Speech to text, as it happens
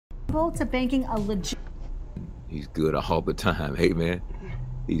to banking a legit. He's good all the time. Amen.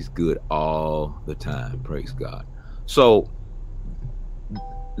 He's good all the time. Praise God. So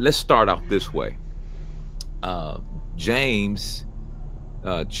let's start off this way. James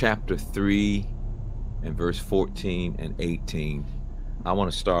chapter 3 and verse 14 and 18. I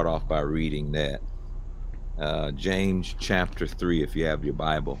want to start off by reading that. James chapter 3, if you have your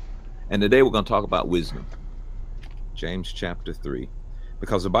Bible. And today we're going to talk about wisdom. James chapter 3.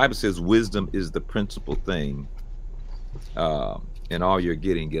 Because the Bible says wisdom is the principal thing. In all you're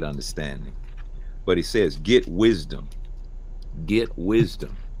getting, get understanding. But he says, get wisdom. Get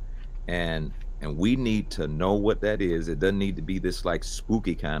wisdom. And we need to know what that is. It doesn't need to be this like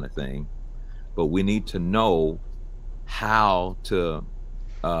spooky kind of thing. But we need to know how to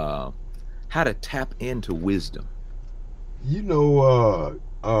tap into wisdom. You know,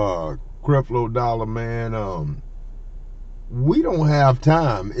 Creflo Dollar, man, we don't have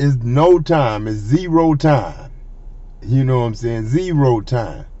time. It's no time. It's zero time. You know what I'm saying? Zero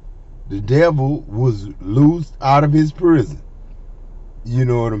time. The devil was loosed out of his prison. You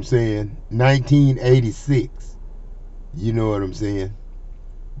know what I'm saying? 1986. You know what I'm saying?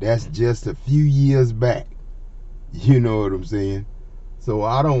 That's just a few years back. You know what I'm saying? So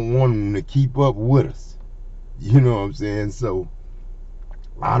I don't want him to keep up with us. You know what I'm saying? So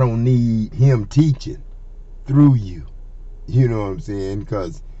I don't need him teaching through you. You know what I'm saying?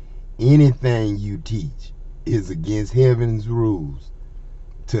 Because anything you teach is against Heaven's rules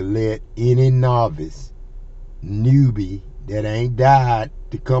to let any novice, newbie that ain't died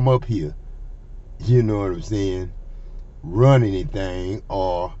to come up here, you know what I'm saying, run anything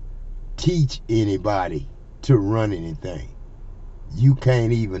or teach anybody to run anything. You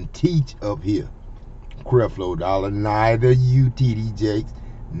can't even teach up here, Creflo Dollar. Neither you, T.D. Jakes,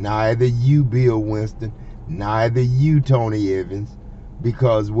 neither you, Bill Winston, neither you, Tony Evans,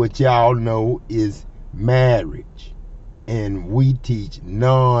 because what y'all know is marriage, and we teach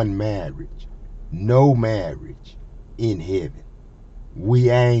non-marriage, no marriage in heaven. We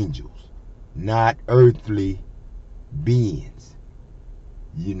angels, not earthly beings.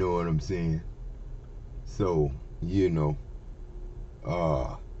 You know what I'm saying? So, you know,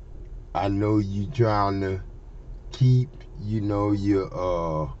 I know you trying to keep, you know,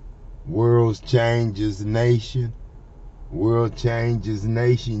 your World's Changers Nation. World Changers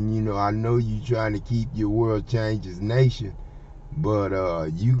Nation, you know, I know you trying to keep your World Changers Nation, but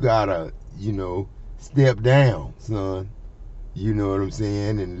you gotta, you know, step down, son. You know what I'm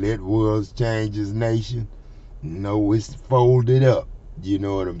saying? And let World Changers Nation know it's folded up. You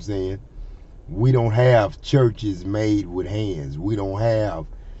know what I'm saying? We don't have churches made with hands. We don't have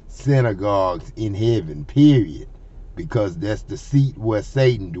synagogues in heaven, period, because that's the seat where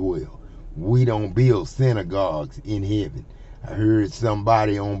Satan dwells. We don't build synagogues in heaven. I heard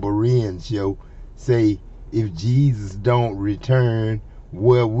somebody on Berean's show say, if Jesus don't return,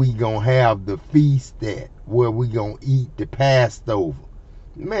 where we gonna have the feast at? Where we gonna eat the Passover?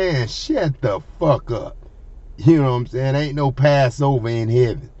 Man, shut the fuck up. You know what I'm saying? Ain't no Passover in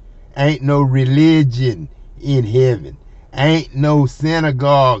heaven. Ain't no religion in heaven. Ain't no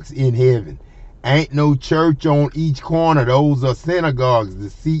synagogues in heaven. Ain't no church on each corner. Those are synagogues,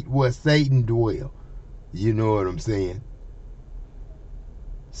 the seat where Satan dwells. You know what I'm saying?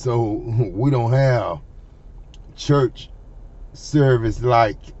 So we don't have church service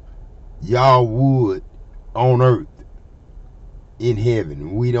like y'all would on earth in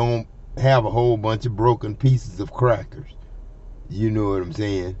heaven. We don't have a whole bunch of broken pieces of crackers. You know what I'm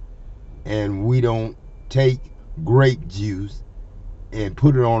saying? And we don't take grape juice and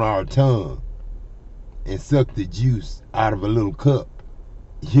put it on our tongue and suck the juice out of a little cup.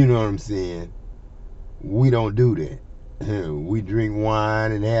 You know what I'm saying? We don't do that. We drink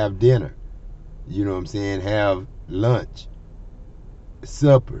wine and have dinner. You know what I'm saying? Have lunch,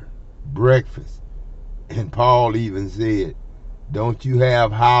 supper, breakfast. And Paul even said, don't you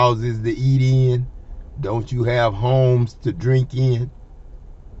have houses to eat in? Don't you have homes to drink in?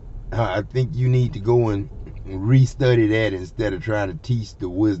 I think you need to go and restudy that instead of trying to teach the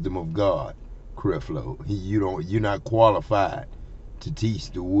wisdom of God, Creflo. You're not qualified to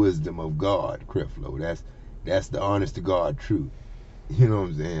teach the wisdom of God, Creflo. That's the honest to God truth. You know what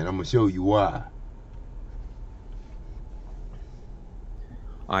I'm saying? I'm gonna show you why.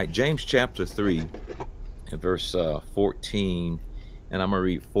 All right, James chapter 3 and verse 14, and I'm gonna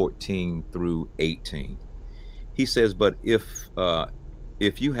read 14 through 18. He says, but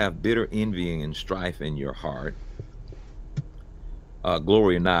if you have bitter envying and strife in your heart,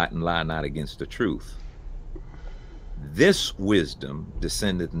 glory not and lie not against the truth. This wisdom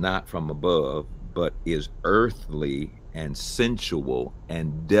descendeth not from above, but is earthly, and sensual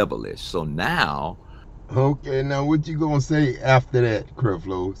and devilish. So now, okay, now what you gonna say after that,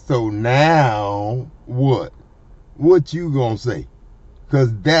 Creflo? So now what? What you gonna say?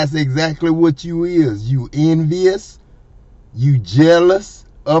 Because that's exactly what you is. You envious, you jealous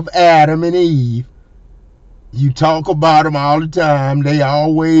of Adam and Eve. You talk about them all the time. They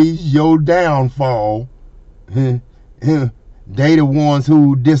always your downfall. They the ones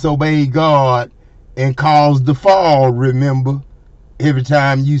who disobeyed God and caused the fall, remember? Every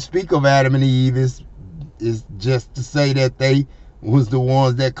time you speak of Adam and Eve, it's just to say that they was the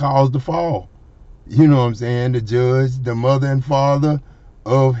ones that caused the fall. You know what I'm saying? The judge, the mother and father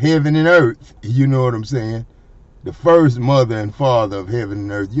of heaven and earth. You know what I'm saying? The first mother and father of heaven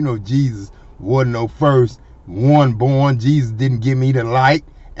and earth. You know, Jesus wasn't no first one born. Jesus didn't give me the light.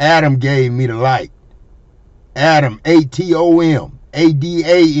 Adam gave me the light. Adam, Atom,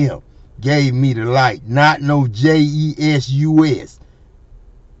 Adam, gave me the light. Not no Jesus.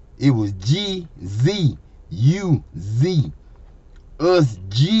 It was GZUZ. Us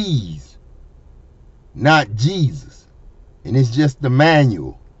G's, not Jesus. And it's just the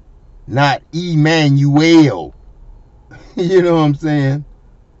manual, not Emmanuel. You know what I'm saying?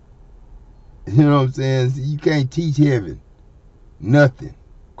 You know what I'm saying? You can't teach heaven nothing,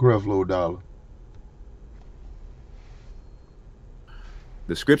 Creflo Dollar.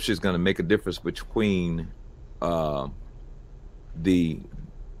 the scripture is going to make a difference between the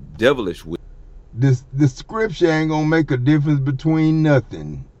devilish wisdom. The scripture ain't gonna make a difference between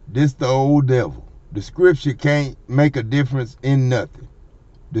nothing. This the old devil. The scripture can't make a difference in nothing.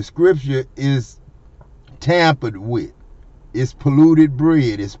 The scripture is tampered with. It's polluted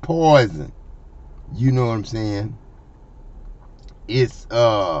bread. It's poison. You know what I'm saying? It's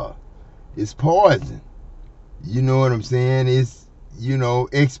poison. You know what I'm saying? It's, you know,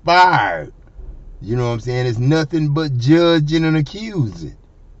 expired. You know what I'm saying? It's nothing but judging and accusing.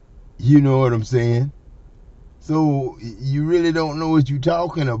 You know what I'm saying? So you really don't know what you're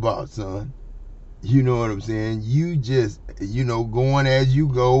talking about, son. You know what I'm saying? You just, you know, going as you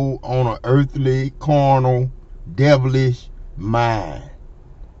go on an earthly, carnal, devilish mind.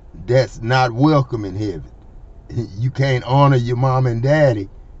 That's not welcome in heaven. You can't honor your mom and daddy,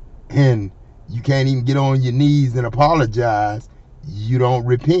 and you can't even get on your knees and apologize. You don't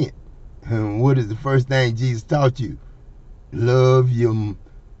repent. And what is the first thing Jesus taught you? Love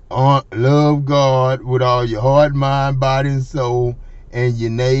God with all your heart, mind, body, and soul, and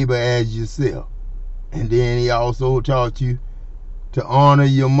your neighbor as yourself. And then he also taught you to honor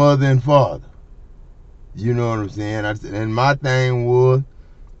your mother and father. You know what I'm saying? And my thing was,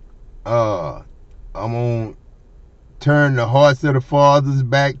 I'm going to turn the hearts of the fathers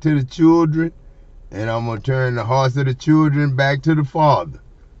back to the children, and I'm going to turn the hearts of the children back to the father,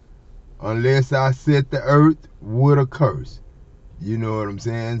 unless I set the earth with a curse. You know what I'm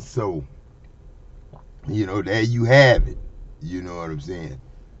saying? So, you know, there you have it. You know what I'm saying?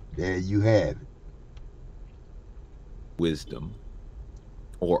 There you have it. Wisdom,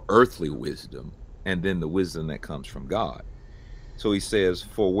 or earthly wisdom, and then the wisdom that comes from God. So he says,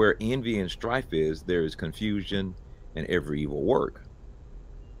 for where envy and strife is, there is confusion and every evil work.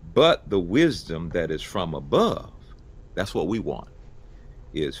 But the wisdom that is from above, that's what we want,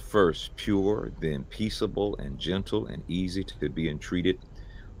 is first pure, then peaceable and gentle and easy to be entreated,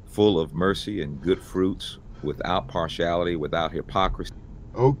 full of mercy and good fruits, without partiality, without hypocrisy.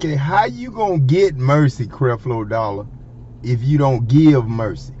 Okay, how you gonna get mercy, Creflo Dollar, if you don't give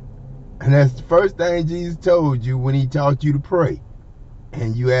mercy? And that's the first thing Jesus told you when he taught you to pray.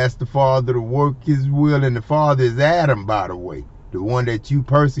 And you asked the Father to work his will, and the Father is Adam, by the way, the one that you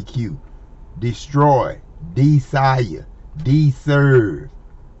persecute, destroy, desire, deserve,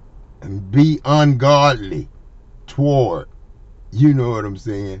 and be ungodly toward. You know what I'm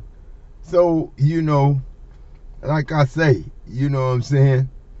saying? So, you know, like I say, you know what I'm saying?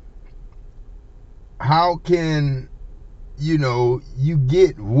 How can, you know, you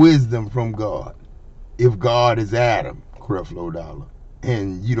get wisdom from God if God is Adam, Creflo Dollar,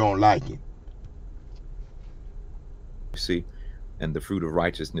 and you don't like him? See, and the fruit of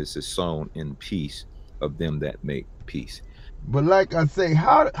righteousness is sown in peace of them that make peace. But like I say,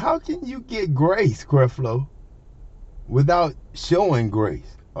 how can you get grace, Creflo, without showing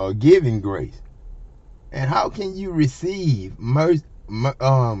grace or giving grace? And how can you receive mercy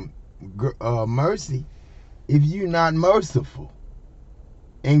if you're not merciful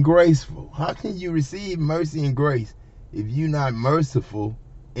and graceful? How can you receive mercy and grace if you're not merciful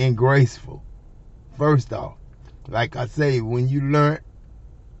and graceful? First off, like I say, when you learn,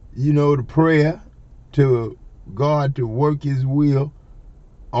 you know, the prayer to God to work his will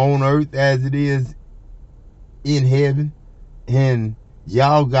on earth as it is in heaven, and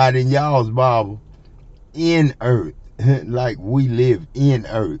y'all got in y'all's Bible in earth, like we live in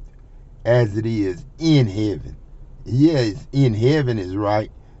earth as it is in heaven. Yes, in heaven is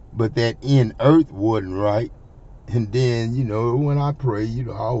right, but that in earth wasn't right. And then, when I pray,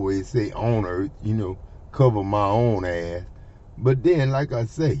 I always say on earth, cover my own ass. But then, like I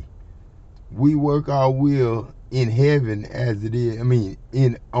say, we work our will in heaven as it is. I mean,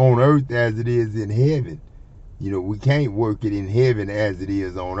 on earth as it is in heaven. We can't work it in heaven as it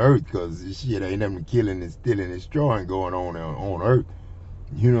is on earth, because this shit ain't nothing killing and stealing and destroying going on earth.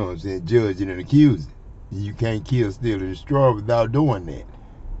 You know what I'm saying? Judging and accusing. You can't kill, steal, and destroy without doing that.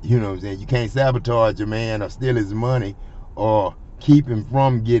 You know what I'm saying? You can't sabotage a man or steal his money or keep him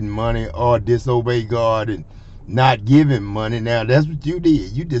from getting money or disobey God and not give him money. Now, that's what you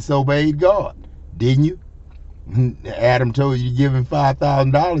did. You disobeyed God, didn't you? Adam told you to give him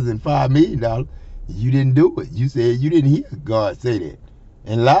 $5,000 and $5 million. You didn't do it. You said you didn't hear God say that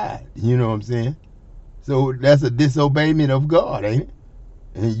and lied. You know what I'm saying? So that's a disobeyment of God, ain't it?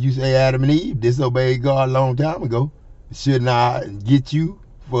 And you say Adam and Eve disobeyed God a long time ago. Shouldn't I get you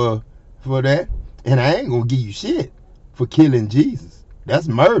for that? And I ain't gonna give you shit for killing Jesus. That's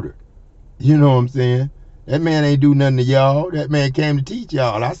murder. You know what I'm saying? That man ain't do nothing to y'all. That man came to teach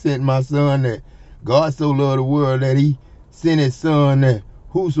y'all. I sent my son, that God so loved the world that he sent his son, that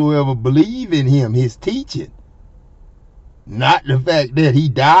whosoever believe in him, his teaching. Not the fact that he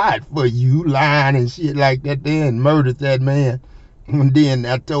died for you, lying and shit like that there, and murdered that man. And then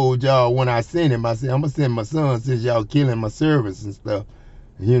I told y'all when I sent him, I said, I'm going to send my son since y'all killing my servants and stuff.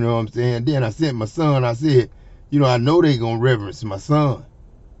 You know what I'm saying? Then I sent my son, I said, I know they going to reverence my son.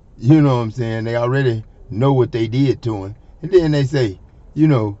 You know what I'm saying? They already know what they did to him. And then they say,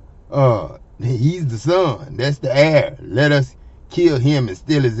 he's the son. That's the heir. Let us kill him and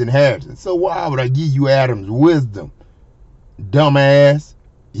steal his inheritance. So why would I give you Adam's wisdom, dumbass?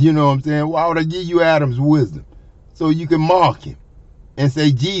 You know what I'm saying? Why would I give you Adam's wisdom? So you can mock him and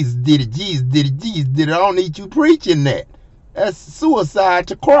say Jesus did it, Jesus did it, Jesus did it. I don't need you preaching that. That's suicide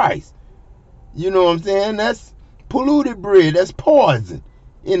to Christ. You know what I'm saying? That's polluted bread. That's poison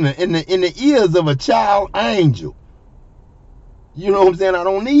in the ears of a child angel. You know what I'm saying? I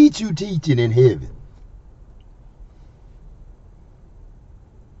don't need you teaching in heaven.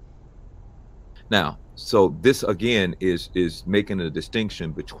 Now, so this again is making a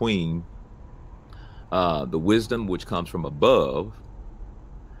distinction between the wisdom which comes from above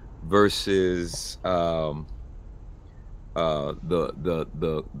versus the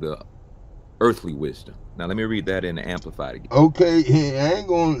earthly wisdom. Now let me read that in the Amplified again. Okay, I ain't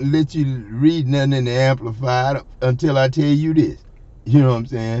gonna let you read nothing in the Amplified until I tell you this. You know what I'm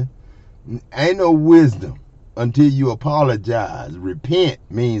saying? Ain't no wisdom until you apologize. Repent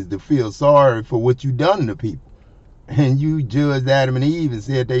means to feel sorry for what you done to people. And you judged Adam and Eve and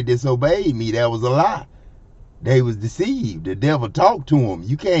said they disobeyed me. That was a lie. They was deceived. The devil talked to them.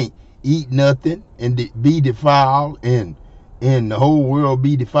 You can't eat nothing and be defiled and the whole world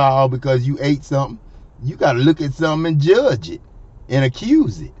be defiled because you ate something. You got to look at something and judge it and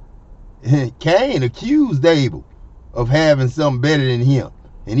accuse it. And Cain accused Abel of having something better than him.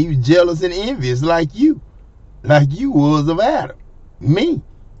 And he was jealous and envious like you was of Adam. Me.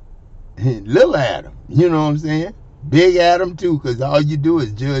 Little Adam. You know what I'm saying? Big Adam too, because all you do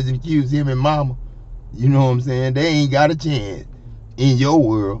is judge and accuse him and mama. You know what I'm saying? They ain't got a chance in your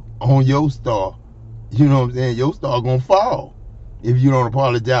world, on your star. You know what I'm saying? Your star gonna fall if you don't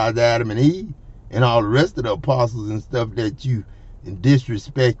apologize to Adam and Eve and all the rest of the apostles and stuff that you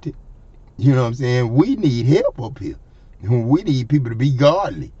disrespected. You know what I'm saying? We need help up here. We need people to be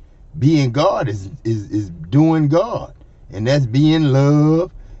godly. Being God is doing God. And that's being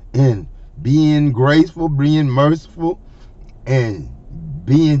love and being graceful, being merciful, and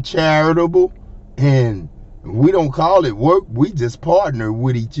being charitable. And we don't call it work. We just partner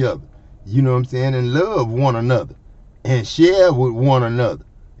with each other. You know what I'm saying? And love one another. And share with one another.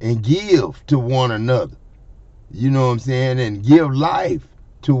 And give to one another. You know what I'm saying? And give life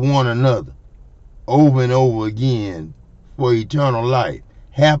to one another. Over and over again for eternal life.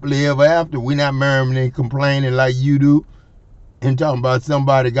 Happily ever after. We're not murmuring and complaining like you do. And talking about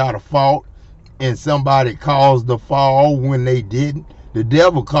somebody got a fault. And somebody caused the fall when they didn't. The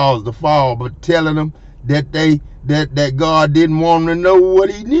devil caused the fall, but telling them that that God didn't want them to know what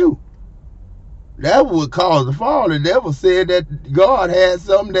he knew. That would cause the fall. The devil said that God had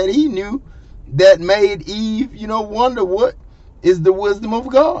something that he knew that made Eve, wonder what is the wisdom of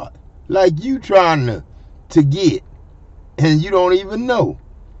God. Like you trying to get, and you don't even know.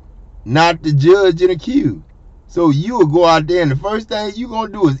 Not to judge and accuse. So you will go out there and the first thing you're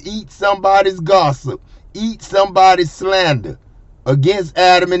going to do is eat somebody's gossip. eat somebody's slander against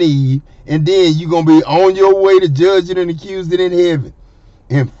Adam and Eve, and then you're going to be on your way to judging and accusing in heaven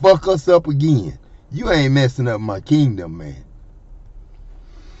and fuck us up again. You ain't messing up my kingdom, man.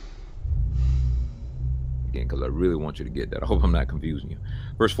 Again, because I really want you to get that. I hope I'm not confusing you.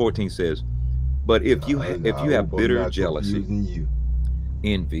 Verse 14 says, but if you have bitter jealousy,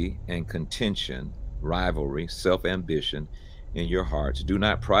 envy, and contention, rivalry, self-ambition in your hearts, do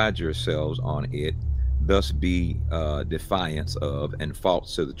not pride yourselves on it, thus be defiance of and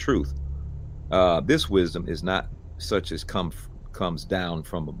false to the truth. This wisdom is not such as comes down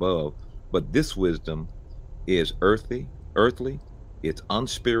from above, but this wisdom is earthly, it's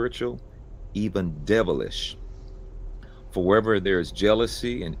unspiritual, even devilish. For wherever there is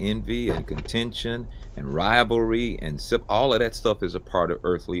jealousy and envy and contention and rivalry and all of that stuff is a part of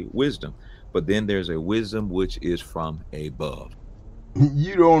earthly wisdom. But then there's a wisdom which is from above.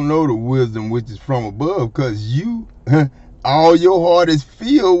 You don't know the wisdom which is from above, because you, all your heart is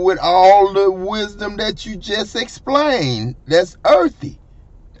filled with all the wisdom that you just explained. That's earthy.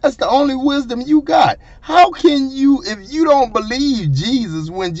 That's the only wisdom you got. How can you, if you don't believe Jesus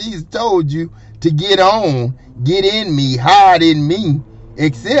when Jesus told you to get in me, hide in me,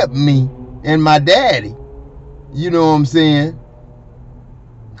 accept me and my daddy? You know what I'm saying?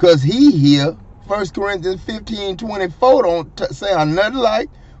 Because he here, 1 Corinthians 15:24 don't sound nothing like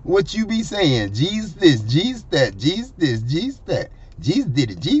what you be saying. Jesus this, Jesus that, Jesus this, Jesus that. Jesus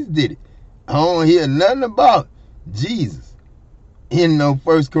did it, Jesus did it. I don't hear nothing about Jesus in no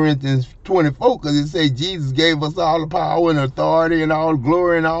 1 Corinthians 24, because it says Jesus gave us all the power and authority and all the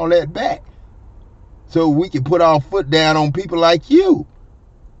glory and all that back, so we can put our foot down on people like you.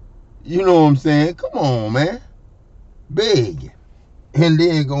 You know what I'm saying? Come on, man. Big. And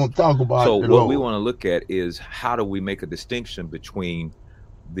then gonna talk about so the what Lord. We want to look at is how do we make a distinction between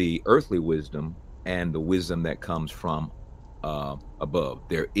the earthly wisdom and the wisdom that comes from above.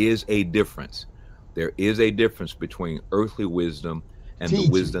 There is a difference. There is a difference between earthly wisdom and the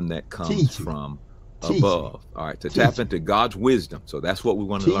wisdom that comes from above. All right, to tap into God's wisdom. So that's what we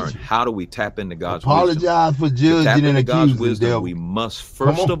want to learn. How do we tap into God's wisdom? Apologize for judging and God's accusing, wisdom, devil. we must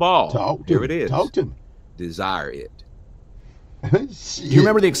first of all, here it is, talk to me. Desire it. Do you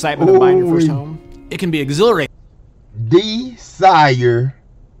remember the excitement of buying your first home? It can be exhilarating. Desire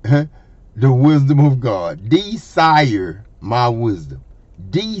the wisdom of God. Desire my wisdom.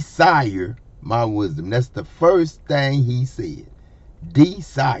 Desire my wisdom. That's the first thing he said.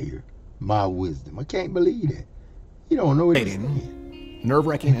 Desire my wisdom. I can't believe that. You don't know what he's saying.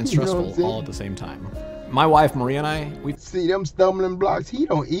 Nerve-wracking and stressful all at the same time. My wife Maria and I, we see them stumbling blocks. He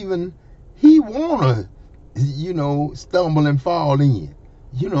wanna, stumble and fall in.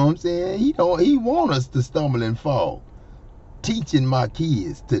 You know what I'm saying? He want us to stumble and fall. Teaching my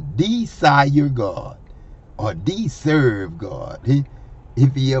kids to desire God or deserve God.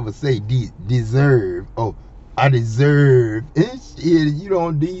 If he ever say deserve, oh, I deserve. Shit, you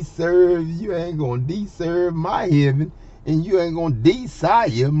don't deserve, you ain't gonna deserve my heaven, and you ain't gonna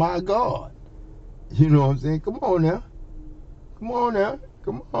desire my God. You know what I'm saying? Come on now. Come on now.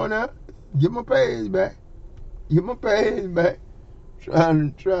 Come on now. Get my page back. Get my page back.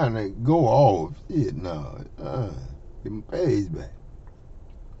 Trying to go off. Shit, no. Get my page back.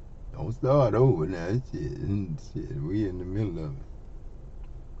 Don't start over now. Shit, we in the middle of it.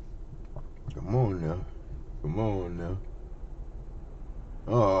 Come on now. Come on now.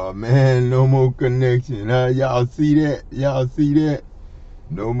 Oh man, no more connection. Y'all see that? Y'all see that?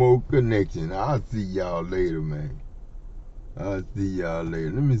 No more connection. I'll see y'all later, man. I'll see y'all later.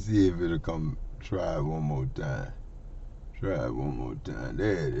 Let me see if it'll come. Try it one more time. Try it one more time.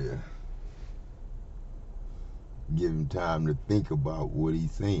 There it is. Give him time to think about what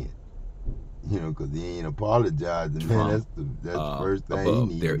he's saying. You know, because he ain't apologizing, man. That's the first thing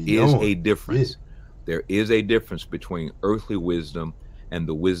he needs to be doing. There is a difference. Yeah. There is a difference between earthly wisdom and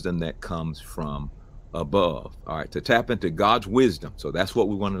the wisdom that comes from above. All right, to tap into God's wisdom. So that's what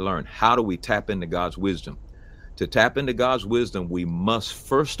we want to learn. How do we tap into God's wisdom? To tap into God's wisdom, we must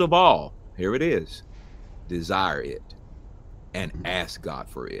first of all, here it is, desire it and ask God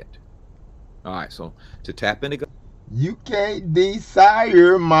for it. All right, so to tap into God. You can't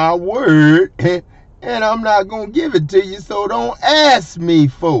desire my word, and I'm not going to give it to you, so don't ask me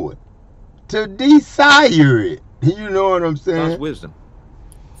for it. To desire it. You know what I'm saying? God's wisdom.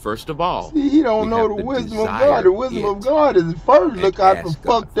 First of all. See, he don't know the wisdom of God. The wisdom of God is first look out for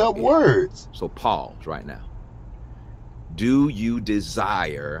fucked up words. So pause right now. Do you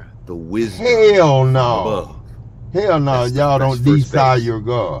desire the wisdom Hell no. above? Hell no, y'all don't desire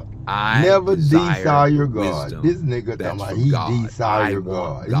God. Never desire God. wisdom This nigga that's talking about from he God. desire I God.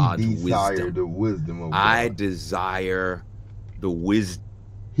 want God's He desire wisdom. the wisdom of God. I desire the wisdom.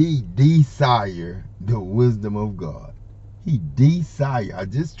 He desire the wisdom of God. He desire.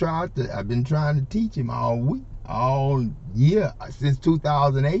 I've been trying to teach him all week, all year, since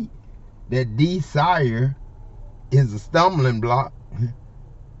 2008, that desire is a stumbling block.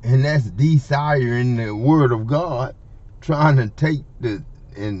 And that's desire in the word of God, trying to take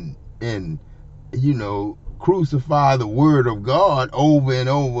and crucify the word of God over and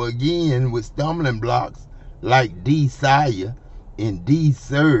over again with stumbling blocks like desire and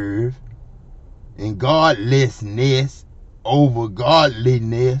deserve and godlessness over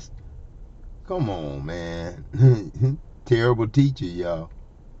godliness. Come on, man. Terrible teacher, y'all.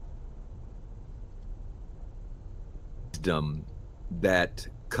 Wisdom that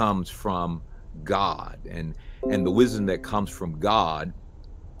comes from God, and the wisdom that comes from God,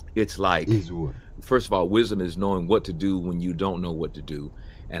 it's like, first of all, wisdom is knowing what to do when you don't know what to do.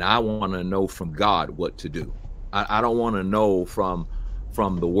 And I want to know from God what to do. I don't want to know from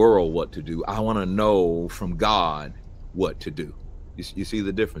the world what to do. I want to know from God what to do. You see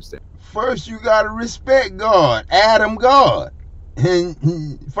the difference there? First, you got to respect God, Adam God.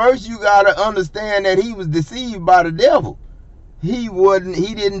 And first, you got to understand that he was deceived by the devil. He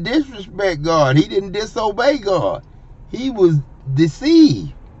didn't disrespect God. He didn't disobey God. He was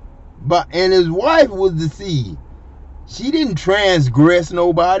deceived. And his wife was deceived. She didn't transgress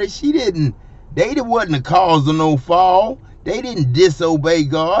nobody. They wasn't the cause of no fall. They didn't disobey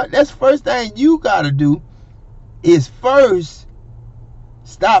God. That's the first thing you got to do, is first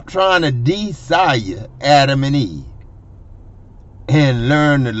stop trying to desire Adam and Eve and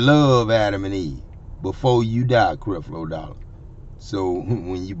learn to love Adam and Eve before you die, Creflo Dollar. So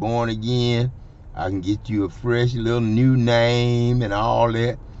when you're born again, I can get you a fresh little new name and all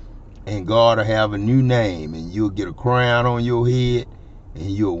that. And God will have a new name, and you'll get a crown on your head,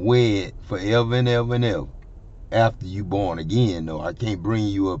 and you'll wear it forever and ever and ever. After you born again, though, I can't bring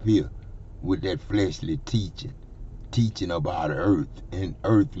you up here with that fleshly teaching about earth and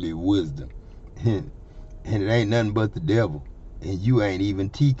earthly wisdom. And it ain't nothing but the devil, and you ain't even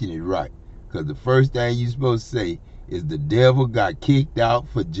teaching it right. Because the first thing you supposed to say is the devil got kicked out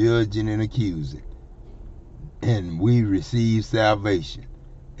for judging and accusing. And we received salvation.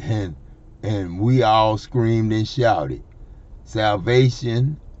 And we all screamed and shouted.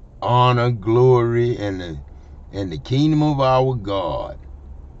 Salvation, honor, glory, and the kingdom of our God.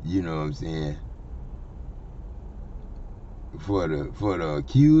 You know what I'm saying? For the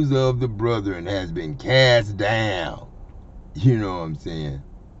accuser of the brethren has been cast down. You know what I'm saying?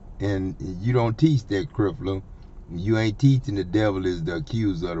 And you don't teach that, Creflo. You ain't teaching the devil is the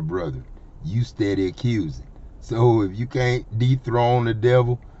accuser of the brethren. You steady accusing. So if you can't dethrone the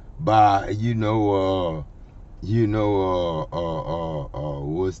devil by,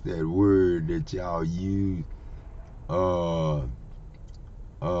 what's that word that y'all use?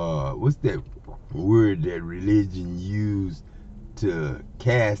 What's that word that religion used to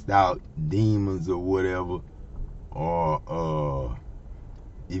cast out demons or whatever? Or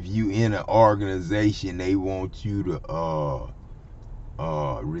if you in an organization, they want you to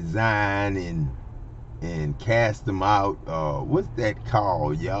resign and cast them out. What's that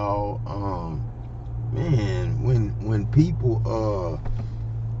called, y'all? Man, when people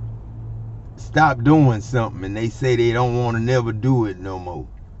stop doing something and they say they don't want to never do it no more,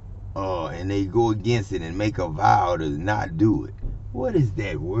 and they go against it and make a vow to not do it. What is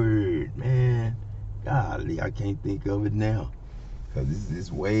that word, man? Golly, I can't think of it now, because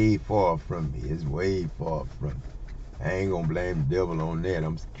it's way far from me. It's way far from me. I ain't gonna blame the devil on that.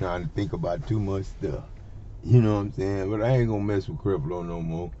 I'm trying to think about too much stuff. You know what I'm saying? But I ain't gonna mess with Creflo no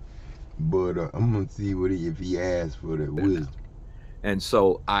more. But I'm gonna see if he asks for that wisdom. And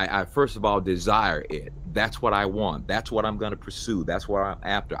so I first of all desire it. That's what I want. That's what I'm gonna pursue. That's what I'm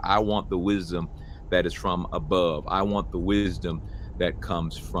after. I want the wisdom that is from above. I want the wisdom that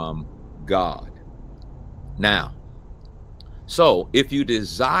comes from God. Now, so if you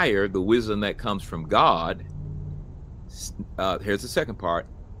desire the wisdom that comes from God, here's the second part: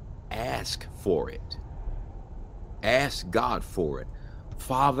 ask for it. Ask God for it.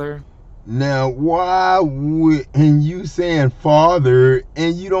 Father. Now, and you saying Father,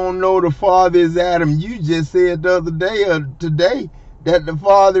 and you don't know the Father is Adam? You just said the other day or today that the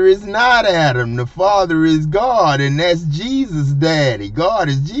Father is not Adam. The Father is God, and that's Jesus' daddy. God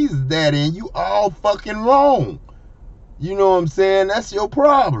is Jesus' daddy, and you all fucking wrong. You know what I'm saying? That's your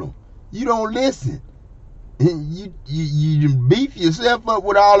problem. You don't listen. You beef yourself up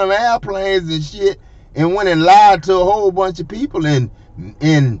with all them airplanes and shit, and went and lied to a whole bunch of people and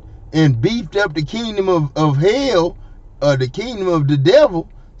and beefed up the kingdom of hell, or the kingdom of the devil,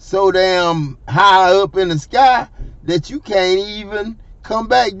 so damn high up in the sky that you can't even come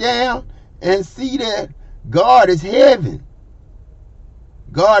back down and see that God is heaven.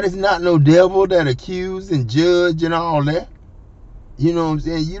 God is not no devil that accuse and judge and all that. You know what I'm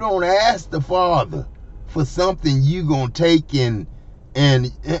saying? You don't ask the Father for something you gonna take and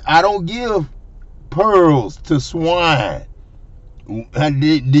I don't give pearls to swine.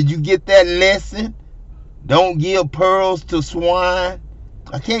 Did you get that lesson? Don't give pearls to swine.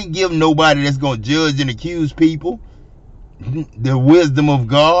 I can't give nobody that's gonna judge and accuse people the wisdom of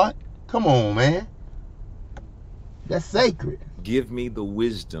God. Come on, man. That's sacred. Give me the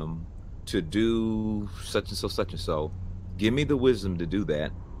wisdom to do such and so, such and so. Give me the wisdom to do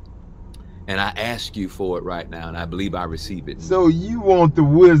that. And I ask you for it right now, and I believe I receive it. So you want the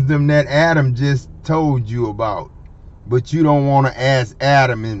wisdom that Adam just told you about, but you don't want to ask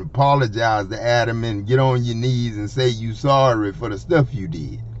Adam and apologize to Adam and get on your knees and say you sorry for the stuff you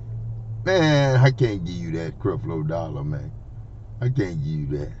did. Man, I can't give you that, Creflo Dollar, man. I can't give you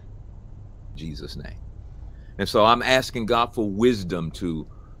that. In Jesus' name. And so I'm asking God for wisdom to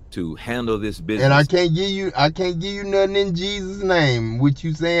handle this business. And I can't give you nothing in Jesus' name. What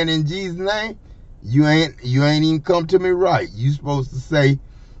you saying in Jesus' name, you ain't even come to me right. You supposed to say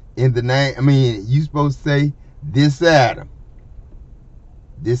in the name, you supposed to say this Adam.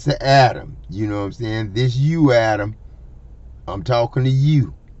 This Adam. You know what I'm saying? This you, Adam. I'm talking to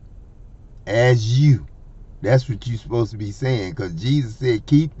you. As you. That's what you supposed to be saying. Because Jesus said,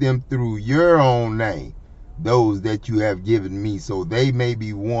 keep them through your own name, those that you have given me, so they may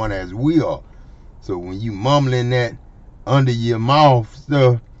be one as we are. So when you mumbling that under your mouth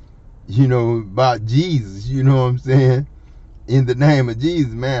stuff, you know, about Jesus, you know what I'm saying? In the name of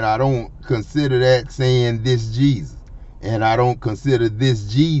Jesus, man, I don't consider that saying this Jesus. And I don't consider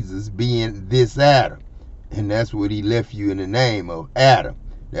this Jesus being this Adam. And that's what he left you in the name of, Adam.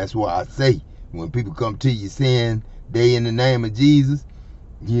 That's why I say, when people come to you saying they in the name of Jesus,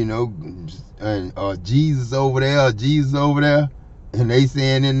 you know, and Jesus over there, or Jesus over there, and they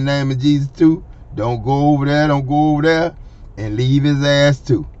saying in the name of Jesus too, don't go over there, and leave his ass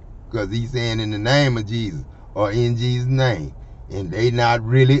too. Because he's saying in the name of Jesus, or in Jesus' name. And they not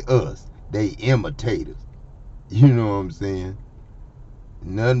really us. They imitators. You know what I'm saying?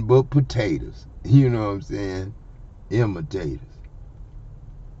 Nothing but potatoes. You know what I'm saying? Imitators.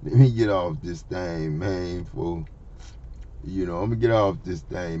 Let me get off this thing, man, for, you know, I'm gonna get off this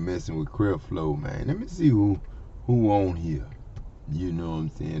thing messing with Creflo, man. Let me see who on here. You know what I'm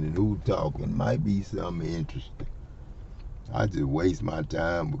saying? And who talking. Might be something interesting. I just waste my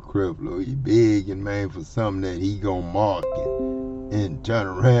time with Creflo. He begging, man, for something that he gonna mark and turn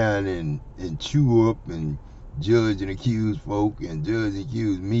around and chew up and judge and accuse folk and judge and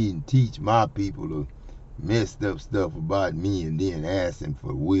accuse me and teach my people to messed up stuff about me and then asking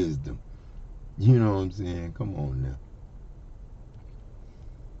for wisdom. You know what I'm saying? Come on now.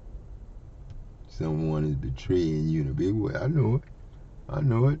 Someone is betraying you in a big way. I know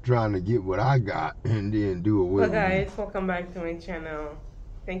it. Trying to get what I got and then do away with it. Well, guys, welcome back to my channel.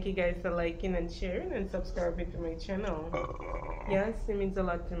 Thank you guys for liking and sharing and subscribing to my channel. Yes, it means a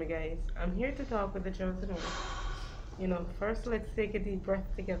lot to me, guys. I'm here to talk with the chosen one. You know, first let's take a deep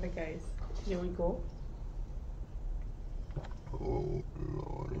breath together, guys. Here we go. Oh,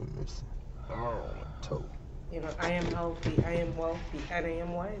 Lord, listen. Oh, toe. You know, I am healthy, I am wealthy, and I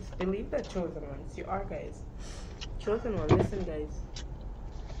am wise. Believe that, chosen ones. You are, guys. Chosen one, listen, guys.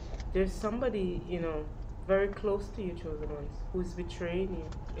 There's somebody, you know, very close to you, chosen ones, who's betraying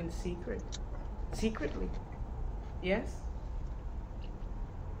you in secret. Secretly. Yes?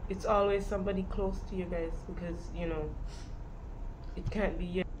 It's always somebody close to you, guys, because, you know, it can't be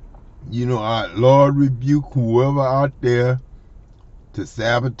you. You know, Lord rebuke whoever out there to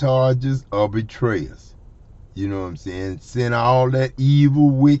sabotage us or betray us. You know what I'm saying? Send all that evil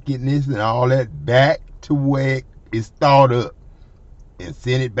wickedness and all that back to where it's thought up and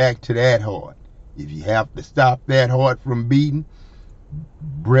send it back to that heart. If you have to stop that heart from beating,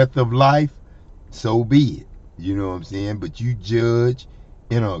 breath of life, so be it. You know what I'm saying? But you judge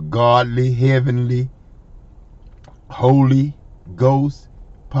in a godly, heavenly, holy ghost,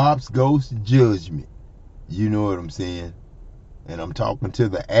 Pop's ghost judgment. You know what I'm saying? And I'm talking to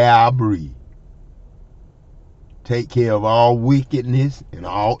the air I breathe. Take care of all wickedness and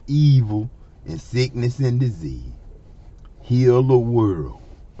all evil and sickness and disease. Heal the world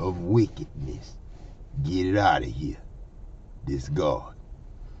of wickedness. Get it out of here. This God.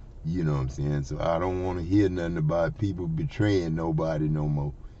 You know what I'm saying? So I don't want to hear nothing about people betraying nobody no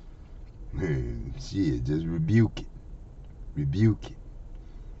more. Shit, just rebuke it. Rebuke it.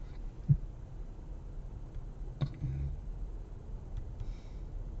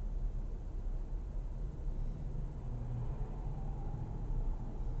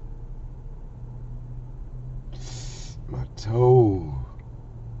 toe.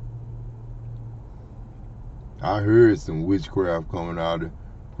 I heard some witchcraft coming out of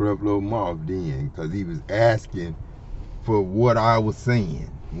Creflo mouth then, because he was asking for what I was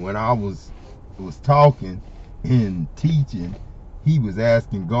saying. When I was talking and teaching, he was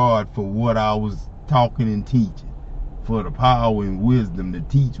asking God for what I was talking and teaching, for the power and wisdom to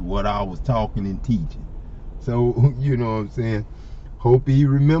teach what I was talking and teaching. So, you know what I'm saying? Hope he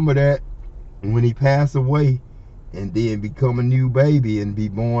remember that when he pass away, and then become a new baby and be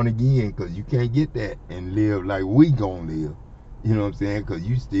born again, because you can't get that and live like we gonna live. You know what I'm saying? Because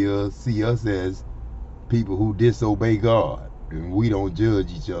you still see us as people who disobey God, and we don't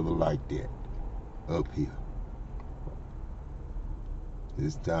judge each other like that up here.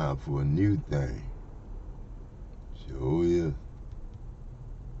 It's time for a new thing. Sure is.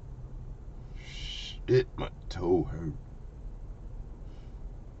 Shit, my toe hurt.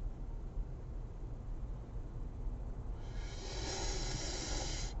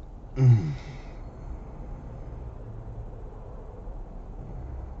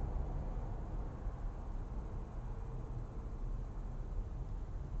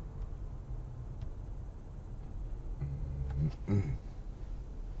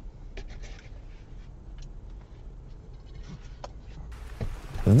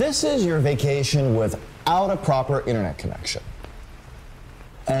 This is your vacation without a proper internet connection.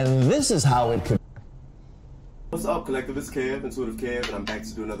 And this is how it could. What's up, Collective? It's Kev, Intuitive Kev, and I'm back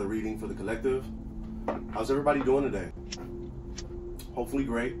to do another reading for the Collective. How's everybody doing today? Hopefully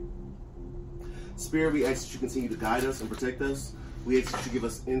great. Spirit, we ask that you continue to guide us and protect us. We ask that you give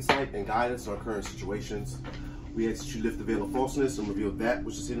us insight and guidance on our current situations. We ask that you lift the veil of falseness and reveal that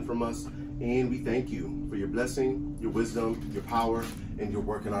which is hidden from us. And we thank you for your blessing, your wisdom, your power, and your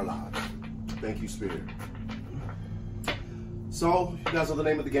work in our lives. Thank you, Spirit. So, you guys know the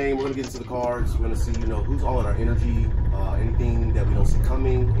name of the game. We're going to get into the cards. We're going to see, who's all in our energy, anything that we don't see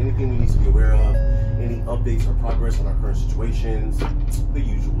coming, anything we need to be aware of, any updates or progress on our current situations, the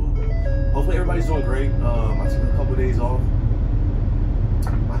usual. Hopefully everybody's doing great. I took a couple of days off.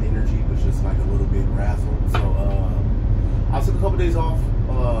 My energy was just like a little bit razzled. So, I took a couple of days off.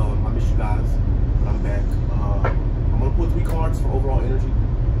 I miss you guys, but I'm back. I'm going to pull 3 cards for overall energy.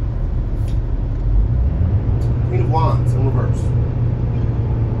 Queen of Wands in reverse.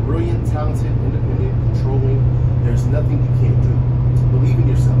 Brilliant, talented, independent, controlling. There's nothing you can't do. Believe in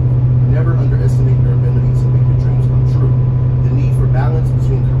yourself. Never underestimate your abilities to make your dreams come true. The need for balance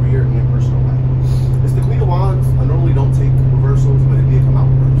between career and personal life. It's the Queen of Wands. I normally don't take reversals, but it did come out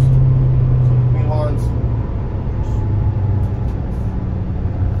reversed. So the Queen of Wands.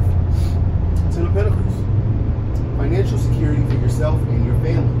 Ten of Pentacles. Financial security for yourself and your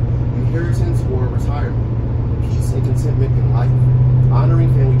family. Inheritance or retirement. Peace and contentment in life,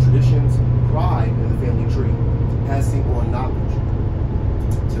 honoring family traditions, pride in the family tree, passing on knowledge.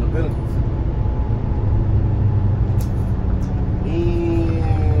 Ten of Pentacles.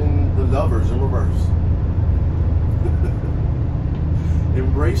 And the Lovers in reverse.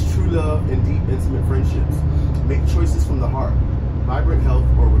 Embrace true love and deep, intimate friendships. Make choices from the heart, vibrant health,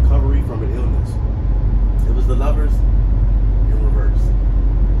 or recovery from an illness. It was the Lovers in reverse.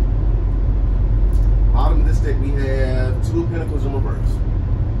 Bottom of this deck, we have 2 of Pentacles in reverse.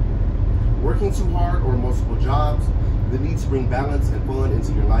 Working too hard or multiple jobs, the need to bring balance and fun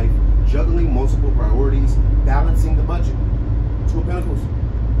into your life, juggling multiple priorities, balancing the budget. 2 of Pentacles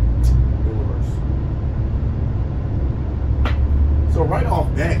in reverse. So right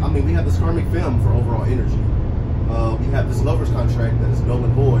off bat, we have this karmic film for overall energy. We have this Lover's contract that is null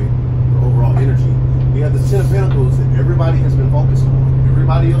and void for overall energy. We have this 10 of Pentacles that everybody has been focused on.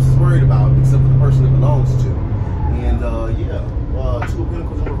 Everybody else is worried about, except for the person it belongs to. And 2 of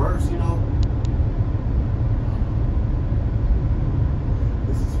Pentacles in reverse,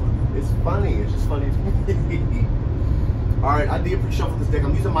 This is funny. It's funny. It's just funny to me. Alright, I did pre-shuffle this deck.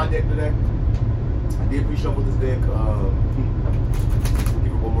 I'm using my deck today. I did pre-shuffle this deck.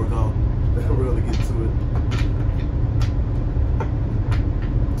 Give it one more go. Then we're going to get to it.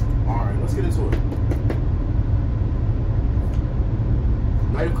 Alright, let's get into it.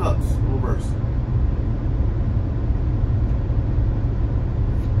 Knight of Cups in reverse.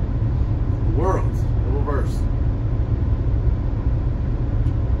 The World in reverse.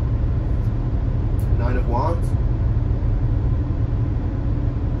 Nine of Wands.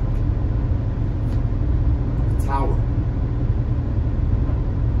 The Tower.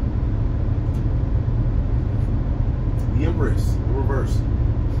 The Empress in reverse.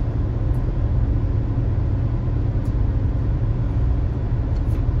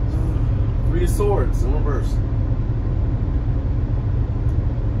 Three of Swords in reverse.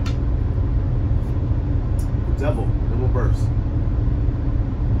 The Devil in in reverse.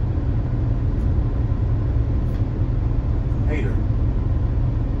 Hater.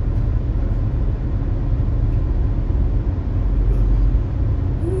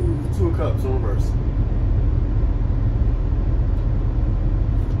 Two of Cups in reverse.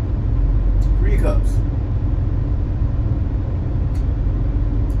 Three of Cups.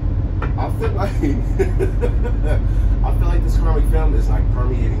 I feel like this karmic film is like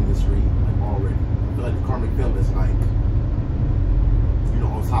permeating this read, like already. I feel like the karmic film is like, you know,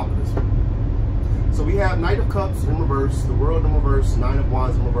 on top of this one. So we have Knight of Cups in reverse, the World in reverse, Nine of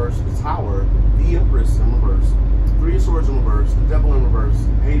Wands in reverse, the Tower, the Empress in reverse, Three of Swords in reverse, the Devil in reverse,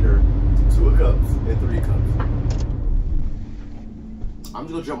 Hater, Two of Cups, and Three of Cups. I'm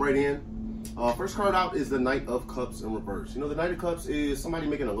just gonna jump right in. First card out is the Knight of Cups in reverse. You know, the Knight of Cups is somebody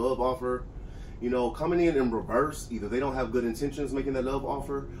making a love offer, you know, coming in reverse. Either they don't have good intentions making that love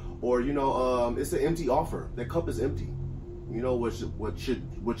offer, or, you know, it's an empty offer. That cup is empty. You know, what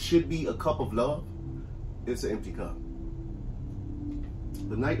should be a cup of love, it's an empty cup.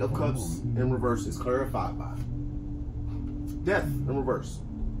 The Knight of Cups in reverse is clarified by Death in reverse.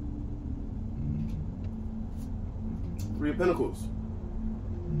 Three of Pentacles.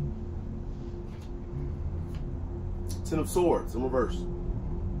 Ten of Swords in reverse.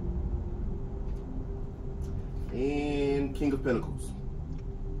 And King of Pentacles.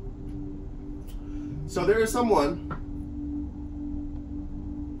 So there is someone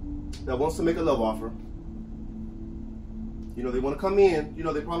that wants to make a love offer. You know, they want to come in. You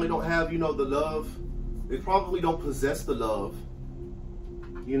know, they probably don't have, you know, the love. They probably don't possess the love,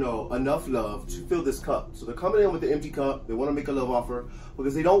 you know, enough love to fill this cup. So they're coming in with the empty cup. They want to make a love offer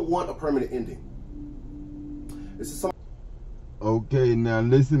because they don't want a permanent ending. This is some. Okay, now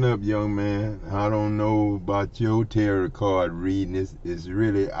listen up, young man. I don't know about your tarot card reading. It's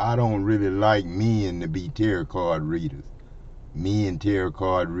really, I don't really like men to be tarot card readers. Men tarot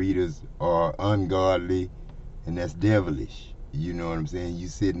card readers are ungodly, and that's devilish. You know what I'm saying? You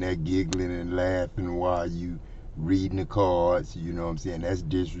sitting there giggling and laughing while you reading the cards. You know what I'm saying? That's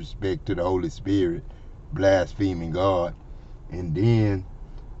disrespect to the Holy Spirit, blaspheming God. And then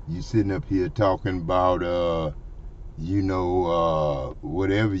you sitting up here talking about you know,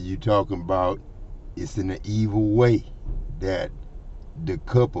 whatever you talking about, it's in an evil way, that the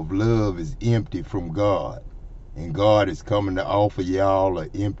cup of love is empty from God, and God is coming to offer y'all an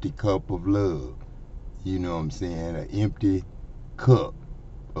empty cup of love. You know what I'm saying? An empty cup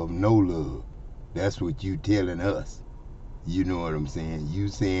of no love. That's what you telling us. You know what I'm saying? You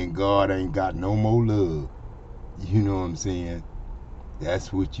saying God ain't got no more love. You know what I'm saying?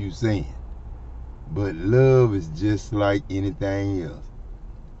 That's what you saying. But love is just like anything else.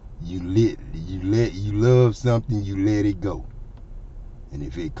 You love something, you let it go. And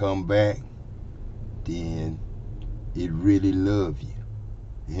if it come back, then it really love you.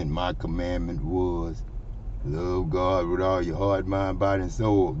 And my commandment was, love God with all your heart, mind, body, and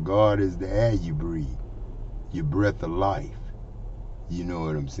soul. God is the air you breathe, your breath of life. You know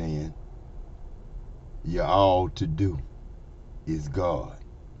what I'm saying? Your all to do is God.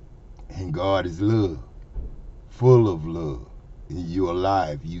 And God is love, full of love. And you're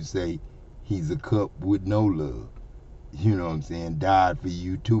alive. You say he's a cup with no love. You know what I'm saying? Died for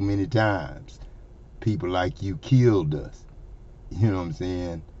you too many times. People like you killed us. You know what I'm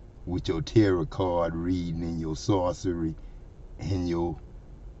saying? With your tarot card reading and your sorcery and your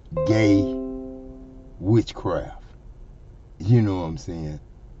gay witchcraft. You know what I'm saying?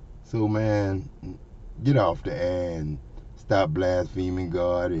 So, man, get off the air and stop blaspheming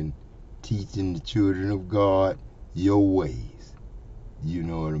God and teaching the children of God your ways. You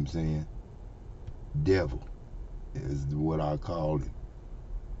know what I'm saying? Devil is what I call him.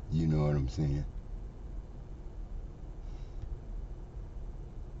 You know what I'm saying?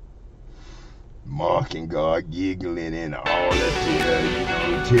 Mocking God, giggling, and all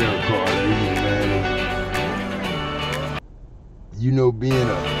that tarot card reading, man. You know,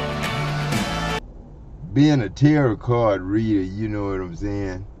 being a tarot card reader, you know what I'm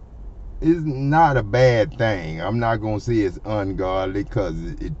saying, is not a bad thing. I'm not going to say it's ungodly, because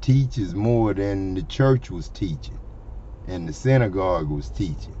it teaches more than the church was teaching and the synagogue was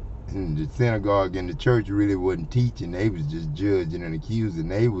teaching. And the synagogue and the church really wasn't teaching. They was just judging and accusing.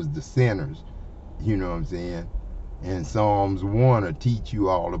 They was the sinners. You know what I'm saying? And Psalms 1 will teach you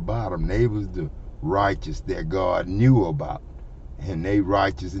all about them. They was the righteous that God knew about. And their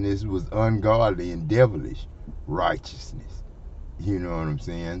righteousness was ungodly and devilish righteousness. You know what I'm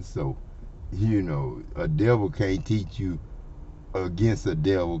saying? So, you know, a devil can't teach you against a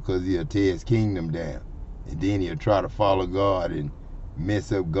devil, because he'll tear his kingdom down. And then he'll try to follow God and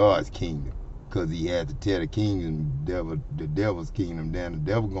mess up God's kingdom. because he had to tear the devil's kingdom down. The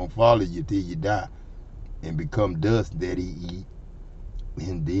devil gonna follow you till you die and become dust that he eat,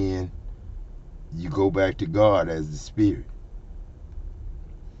 and then you go back to God as the spirit.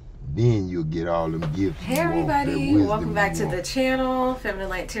 Then you'll get all them gifts. Hey everybody, welcome back to the channel. Feminine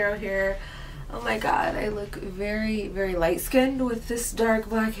Light Tarot here. Oh my god, I look very, very light-skinned with this dark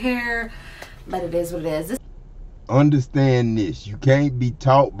black hair, but it is what it is. Understand this, you can't be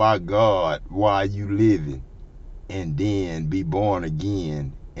taught by God while you living and then be born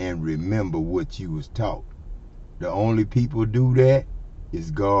again and remember what you was taught. The only people do that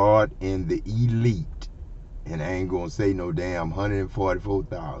is God and the elite. And I ain't gonna say no damn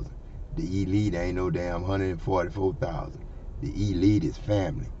 144,000. The elite ain't no damn 144,000. The elite is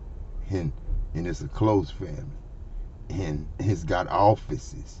family. And it's a close family. And it's got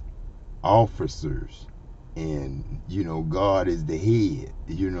offices, officers. And, you know, God is the head,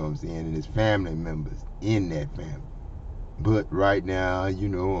 you know what I'm saying, and his family members in that family. But right now, you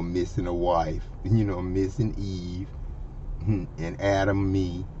know, I'm missing a wife, you know, I'm missing Eve, and Adam,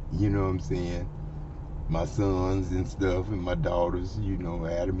 me, you know what I'm saying, my sons and stuff, and my daughters, you know,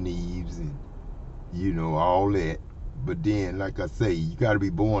 Adam and Eve's, and, you know, all that. But then, like I say, you got to be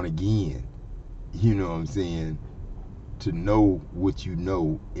born again, you know what I'm saying, to know what you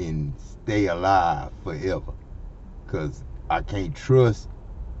know and stay alive forever. Because I can't trust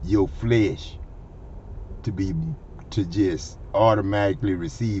your flesh to just automatically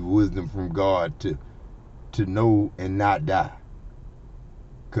receive wisdom from God to know and not die.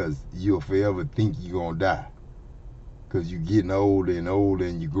 Because you'll forever think you're going to die. Because you're getting older and older,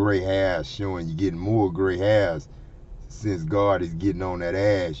 and your gray hair's showing. You're getting more gray hairs. Since God is getting on that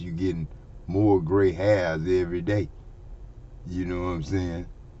ass, you're getting more gray hairs every day. You know what I'm saying?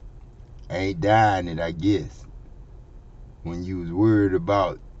 I ain't dying it, I guess. When you was worried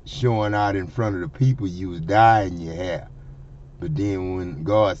about showing out in front of the people, you was dyeing your hair. But then when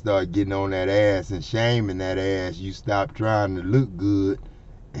God started getting on that ass and shaming that ass, you stopped trying to look good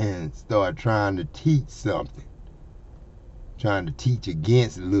and start trying to teach something. Trying to teach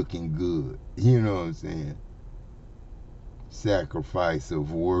against looking good. You know what I'm saying? Sacrifice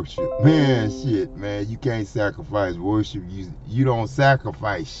of worship. Man, shit, man. You can't sacrifice worship. You don't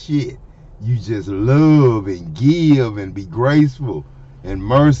sacrifice shit. You just love and give and be graceful and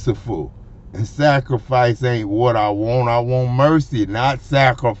merciful. And sacrifice ain't what I want. I want mercy, not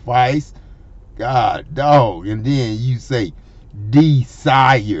sacrifice. God, dog. And then you say,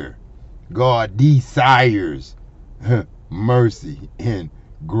 desire. God desires mercy and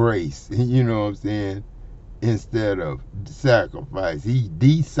grace. You know what I'm saying? Instead of sacrifice. He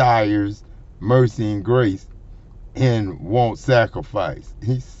desires mercy and grace and won't sacrifice.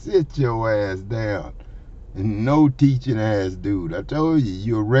 He sit your ass down. And no teaching ass dude. I told you,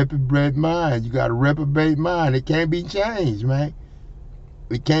 you're a reprobate mind. You got a reprobate mind. It can't be changed, man.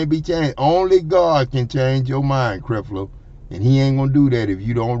 It can't be changed. Only God can change your mind, Creflo. And he ain't gonna do that if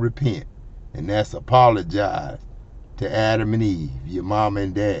you don't repent. And that's apologize to Adam and Eve, your mama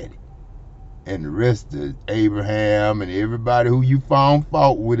and daddy. And the rest of Abraham and everybody who you found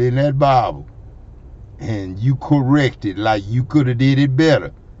fault with in that Bible. And you corrected like you could have did it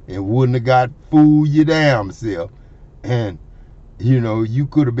better and wouldn't have got fooled your damn self. And, you know, you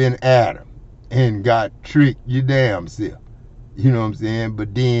could have been Adam and got tricked your damn self. You know what I'm saying?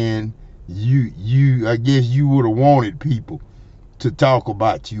 But then I guess you would have wanted people to talk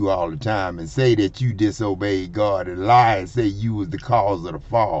about you all the time and say that you disobeyed God and lie and say you was the cause of the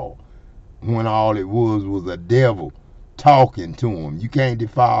fall. When all it was a devil talking to him. You can't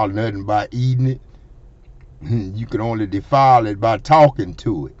defile nothing by eating it. You can only defile it by talking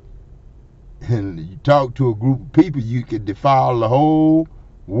to it. And you talk to a group of people, you can defile the whole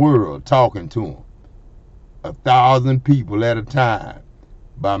world talking to them. 1,000 people at a time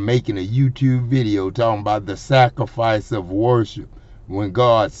by making a YouTube video talking about the sacrifice of worship. When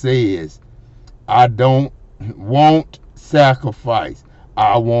God says, I don't want sacrifice.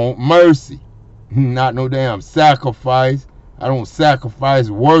 I want mercy, not no damn sacrifice. I don't sacrifice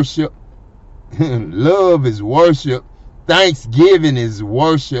worship. Love is worship. Thanksgiving is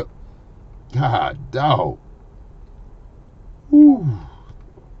worship. God, dog. Whew.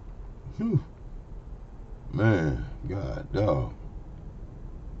 Man, God, dog.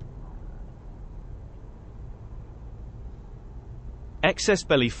 Excess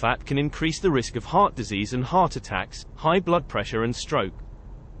belly fat can increase the risk of heart disease and heart attacks, high blood pressure and stroke.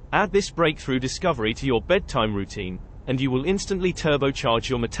 Add this breakthrough discovery to your bedtime routine, and you will instantly turbocharge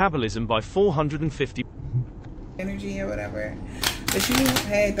your metabolism by 450 energy or whatever. But you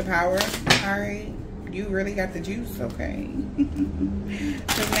had the power, alright? You really got the juice, okay?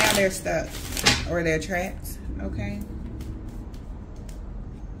 Because now they're stuck. or they're trapped. Okay.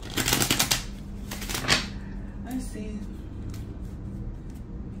 Let's see.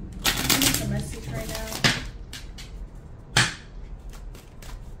 What's a message right now?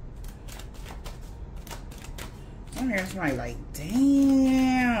 I'm hearing somebody like,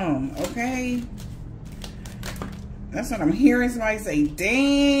 damn, okay. That's what I'm hearing somebody say,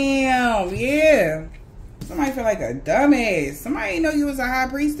 damn, yeah. Somebody feel like a dumbass. Somebody didn't know you was a high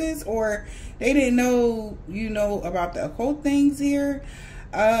priestess, or they didn't know, you know, about the occult things here.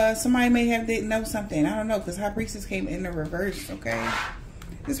 Somebody may have didn't know something. I don't know, because high priestess came in the reverse, okay?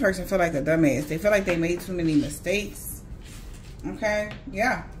 This person feel like a dumbass. They feel like they made too many mistakes. Okay,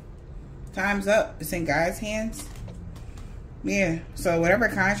 yeah. Time's up. It's in God's hands. Yeah, so whatever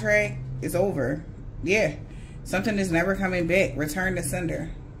contract is over, yeah, something is never coming back. Return to sender.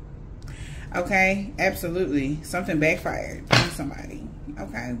 Okay, absolutely. Something backfired on somebody.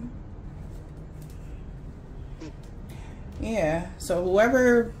 Okay. Yeah, so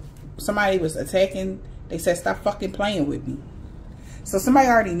whoever somebody was attacking, they said, stop fucking playing with me. So somebody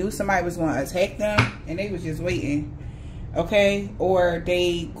already knew somebody was going to attack them, and they was just waiting. Okay, or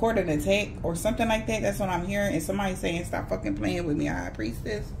they caught an attack or something like that. That's what I'm hearing. And somebody saying, stop fucking playing with me, a high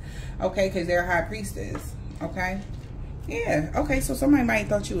priestess. Okay, because they're a high priestess. Okay, yeah. Okay, so somebody might have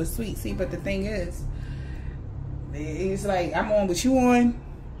thought you was sweet. See, but the thing is, it's like, I'm on what you on.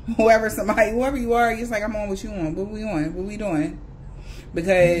 Whoever you are, it's like, I'm on what you on. What we on? What we doing?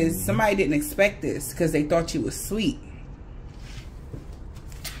 Because somebody didn't expect this because they thought you was sweet.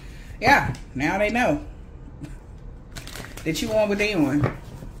 Yeah, now they know that you on what they on.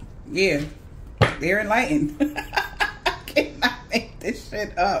 Yeah, they're enlightened. I cannot make this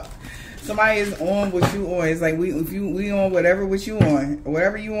shit up. Somebody is on what you on. It's like we on whatever what you on.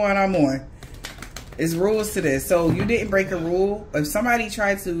 Whatever you on, I'm on. There's rules to this. So you didn't break a rule. If somebody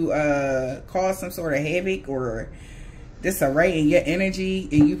tried to cause some sort of havoc or disarray in your energy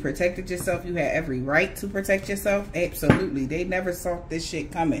and you protected yourself, you had every right to protect yourself. Absolutely. They never saw this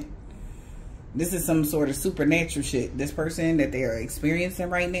shit coming. This is some sort of supernatural shit. This person that they are experiencing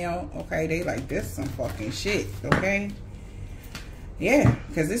right now, okay, they like, this some fucking shit, okay? Yeah,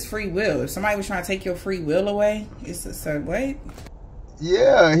 because it's free will. If somebody was trying to take your free will away, it's a what?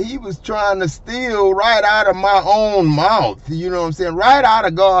 Yeah, he was trying to steal right out of my own mouth. You know what I'm saying? Right out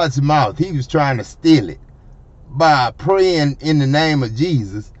of God's mouth. He was trying to steal it by praying in the name of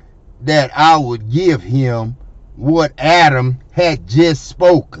Jesus that I would give him what Adam had just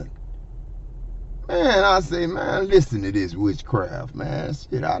spoken. Man, I say, man, listen to this witchcraft, man.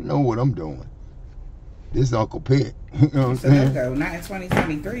 Shit, I know what I'm doing. This Uncle Peck. You know what I'm saying? Go. Not in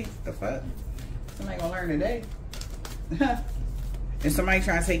 2023. The fuck? Somebody gonna learn today. If somebody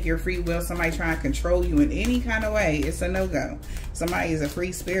trying to take your free will, somebody trying to control you in any kind of way, it's a no-go. Somebody is a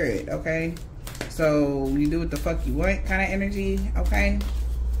free spirit, okay? So you do what the fuck you want kind of energy, okay?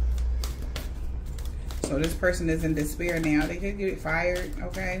 So this person is in despair now. They could get fired,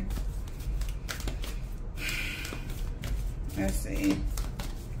 okay? Let's see.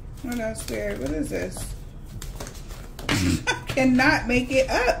 What else there? What is this? I cannot make it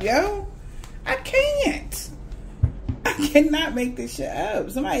up, yo. I can't. I cannot make this shit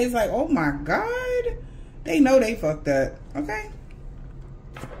up. Somebody is like, oh my God. They know they fucked up. Okay?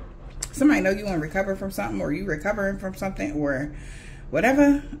 Somebody know you want to recover from something, or you recovering from something, or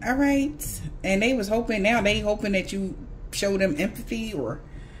whatever. All right. And they was hoping, now they hoping that you show them empathy or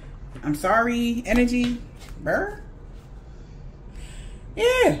I'm sorry energy. Bruh.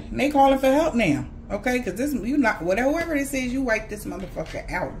 Yeah, and they calling for help now, okay? Because this, you not whoever this is, you wipe this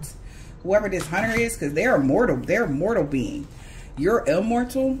motherfucker out. Whoever this hunter is, because they're immortal. They're a mortal being. You're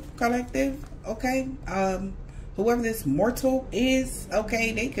immortal, collective, okay? Whoever this mortal is,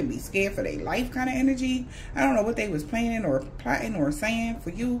 okay, they could be scared for their life kind of energy. I don't know what they was planning or plotting or saying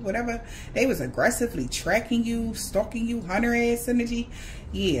for you, whatever. They was aggressively tracking you, stalking you, hunter ass energy.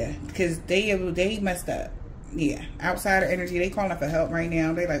 Yeah, because they messed up. Yeah, outsider energy. They calling for help right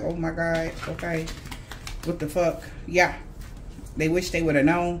now. They like, oh my God, okay, what the fuck? Yeah, they wish they would have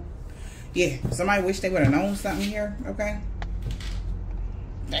known. Yeah, somebody wish they would have known something here, okay?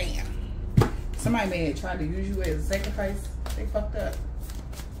 Damn. Somebody may have tried to use you as a sacrifice. They fucked up.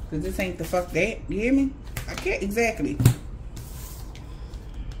 Because this ain't the fuck that. You hear me? I can't exactly.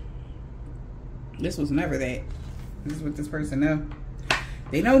 This was never that. This is what this person know.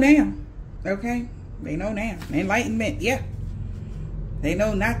 They know now, okay? They know now. Enlightenment, yeah. They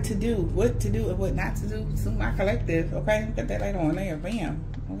know not to do, what to do and what not to do to my collective, okay? Got that light on there, bam,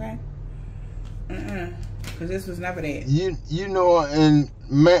 okay? Because this was never that. You know, and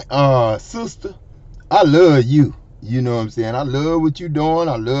sister, I love you. You know what I'm saying? I love what you're doing.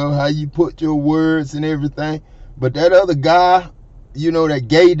 I love how you put your words and everything. But that other guy, you know, that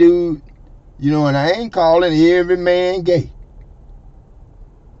gay dude, you know, and I ain't calling every man gay.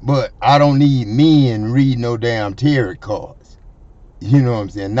 But I don't need men reading no damn tarot cards. You know what I'm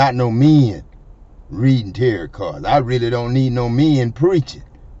saying? Not no men reading tarot cards. I really don't need no men preaching.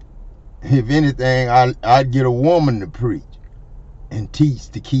 If anything, I'd get a woman to preach and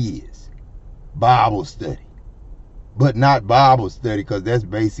teach the kids Bible study. But not Bible study, because that's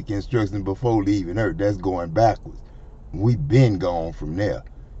basic instruction before leaving Earth. That's going backwards. We've been gone from there.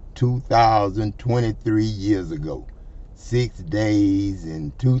 2023 years ago. 6 days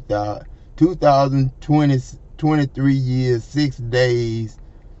in 2023 years, 6 days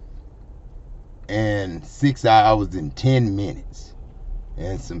and 6 hours and 10 minutes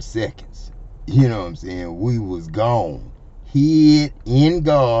and some seconds. You know what I'm saying? We was gone. Hid in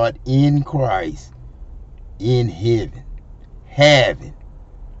God, in Christ, in heaven. Having.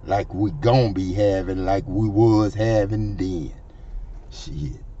 Like we gonna be having, like we was having then.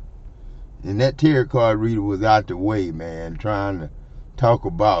 Shit. And that tarot card reader was out the way, man, trying to talk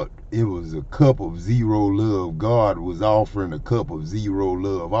about it was a cup of zero love. God was offering a cup of zero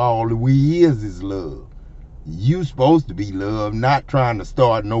love. All we is love. You supposed to be love, not trying to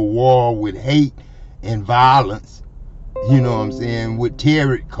start no war with hate and violence. You know what I'm saying? With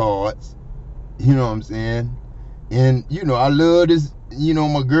tarot cards. You know what I'm saying? And, you know, I love this, you know,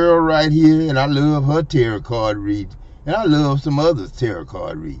 my girl right here, and I love her tarot card reading. And I love some others tarot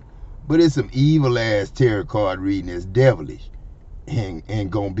card reading. But it's some evil ass tarot card reading that's devilish and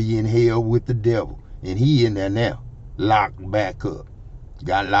gonna be in hell with the devil. And he in there now, locked back up.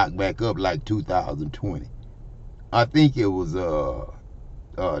 Got locked back up like 2020. I think it was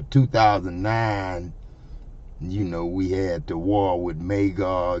 2009. You know, we had the war with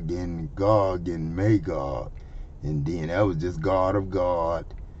Magog and GOG and Magog. And then that was just God of God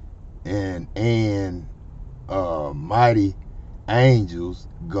and mighty angels,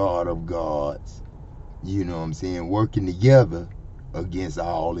 God of gods, you know what I'm saying, working together against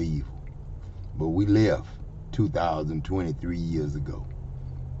all evil. But we left 2023 years ago,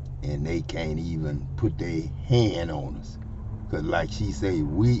 and they can't even put their hand on us, because like she say,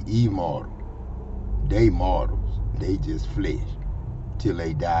 we immortal, they mortals, they just flesh, till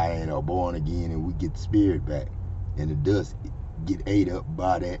they die and are born again, and we get the spirit back, and the dust get ate up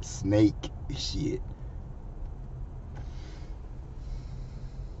by that snake shit.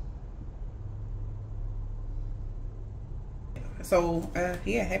 So,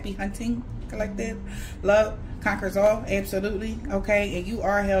 yeah, happy hunting, collective. Love conquers all, absolutely, okay? And you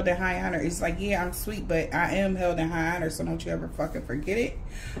are held in high honor. It's like, yeah, I'm sweet, but I am held in high honor, so don't you ever fucking forget it,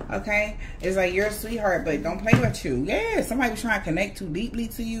 okay? It's like, you're a sweetheart, but don't play with you. Yeah, somebody was trying to connect too deeply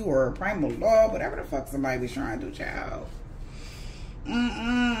to you, or primal law, whatever the fuck somebody was trying to do, child.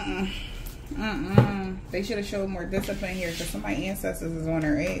 They should have showed more discipline here, because some of my ancestors is on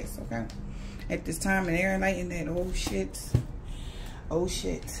their ass, okay? At this time, and they're enlightened that, oh shit. Oh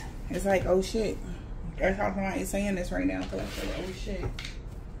shit. It's like, oh shit. That's how I'm saying this right now. Oh shit.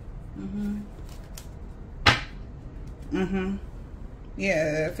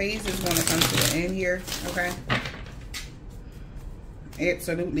 Yeah, the phase is going to come to an end here. Okay.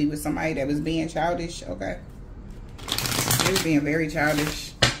 Absolutely. With somebody that was being childish. Okay. They was being very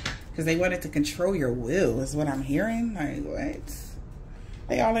childish. Because they wanted to control your will, is what I'm hearing. Like, what?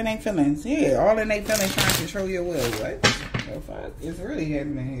 They all in their feelings. Yeah, all in their feelings trying to control your will. What? The fuck is really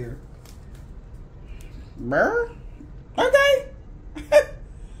happening here? Bruh? Okay.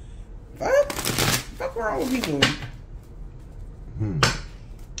 Fuck wrong with people? I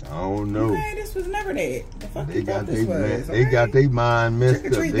don't know. Man, this was never that. The fuck they got this was. They got their mind messed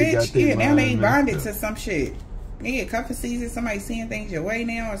up. They got their now they bonded to some shit. Yeah, cuffing season, somebody seeing things your way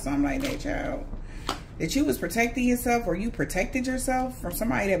now or something like that, child. That you was protecting yourself, or you protected yourself from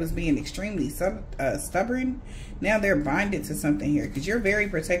somebody that was being extremely stubborn. Now they're bonded to something here, because you're very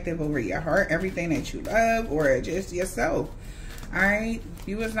protective over your heart, everything that you love, or just yourself. All right,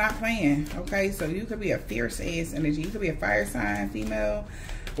 you was not playing. Okay, so you could be a fierce ass energy. You could be a fire sign female,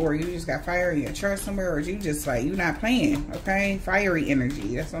 or you just got fire in your chart somewhere, or you just like, you not playing. Okay, fiery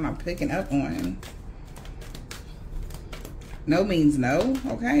energy. That's what I'm picking up on. No means no.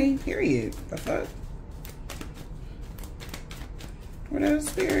 Okay, period. The fuck. What else,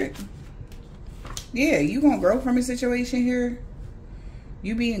 spirit? Yeah, you gonna grow from a situation here.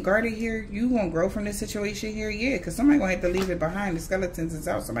 You being guarded here, you gonna grow from this situation here. Yeah, because somebody gonna have to leave it behind. The skeletons is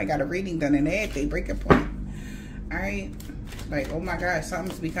out. Somebody got a reading done in that. They break a point. Alright. Like, oh my gosh,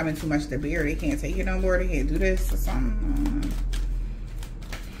 something's becoming too much to bear. They can't take it no more. They can't do this or something.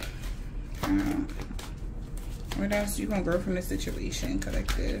 What else? You gonna grow from the situation,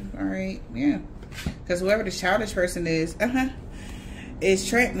 collective. All right, yeah. Because whoever the childish person is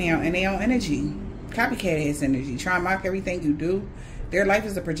trapped now in their own energy. Copycat ass energy. Try and mock everything you do. Their life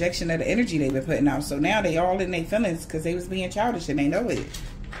is a projection of the energy they've been putting out. So now they all in their feelings because they was being childish and they know it.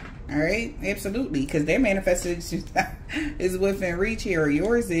 All right, absolutely. Because their manifestation is within reach here. Or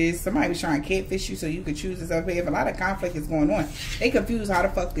yours is somebody was trying to catfish you so you could choose this up here. If a lot of conflict is going on, they confused. How the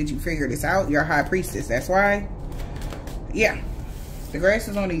fuck did you figure this out? You're a high priestess. That's why. Yeah, the grass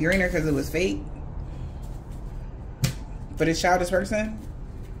was only greener because it was fake. For this childish person,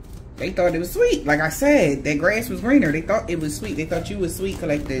 they thought it was sweet. Like I said, that grass was greener. They thought it was sweet. They thought you was sweet,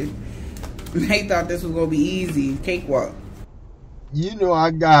 collective. They thought this was gonna be easy, cakewalk. You know,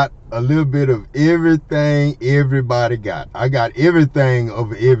 I got a little bit of everything everybody got. I got everything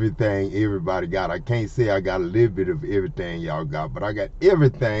of everything everybody got. I can't say I got a little bit of everything y'all got, but I got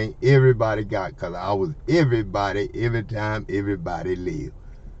everything everybody got because I was everybody every time everybody lived.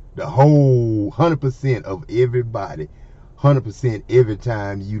 The whole 100% of everybody, 100% every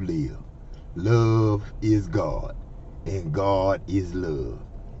time you live. Love is God, and God is love.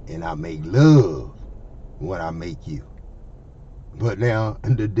 And I make love when I make you. But now,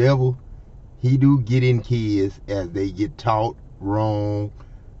 the devil, he do get in kids as they get taught wrong,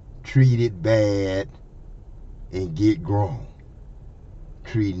 treated bad, and get grown,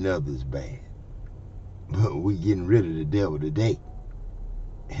 treating others bad. But we getting rid of the devil today.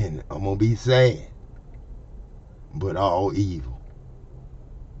 And I'm going to be sad. But all evil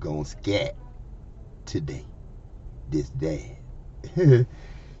gonna scat today. This dad.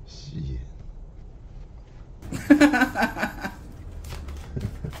 Shit.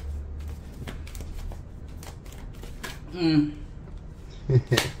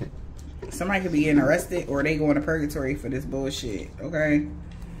 Somebody could be getting arrested or they going to purgatory for this bullshit. Okay.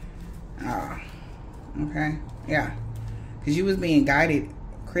 Okay. Yeah. Because you was being guided.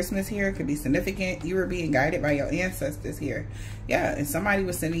 Christmas here could be significant. You were being guided by your ancestors here. Yeah. And somebody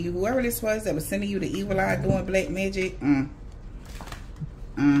was sending you, whoever this was that was sending you the evil eye doing black magic.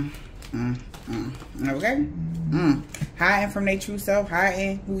 Okay. Hiding from their true self,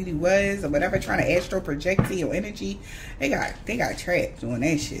 hiding who he was or whatever, trying to astral project to your energy. They got trapped doing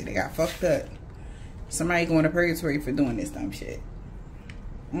that shit. They got fucked up. Somebody going to purgatory for doing this dumb shit.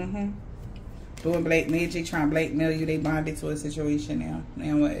 Doing black magic, trying to blackmail you. They bonded to a situation now.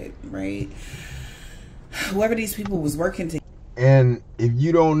 Now what, right? Whoever these people was working to. And if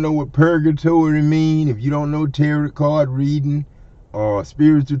you don't know what purgatory mean, if you don't know tarot card reading or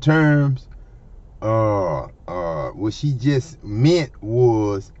spiritual terms, what she just meant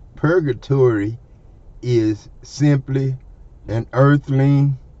was purgatory is simply an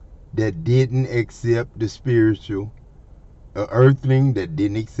earthling that didn't accept the spiritual, an earthling that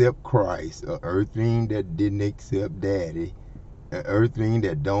didn't accept Christ, an earthling that didn't accept daddy, an earthling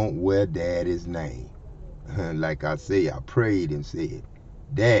that don't wear daddy's name. Like I say, I prayed and said,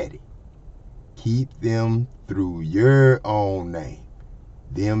 Daddy, keep them through your own name,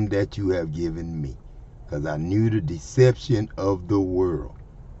 them that you have given me. Because I knew the deception of the world.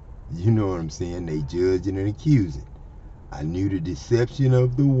 You know what I'm saying? They judging and accusing. I knew the deception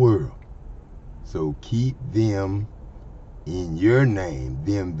of the world. So keep them in your name,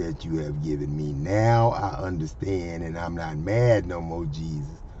 them that you have given me. Now I understand, and I'm not mad no more, Jesus.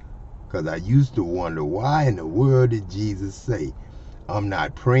 Because I used to wonder, why in the world did Jesus say, I'm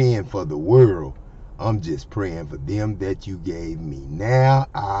not praying for the world, I'm just praying for them that you gave me. Now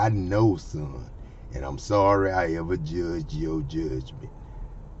I know, son, and I'm sorry I ever judged your judgment,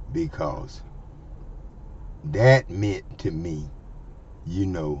 because that meant to me, you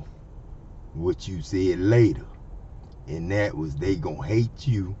know, what you said later. And that was they gonna hate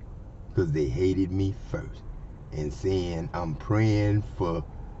you because they hated me first. And saying I'm praying for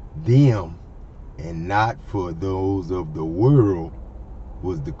them and not for those of the world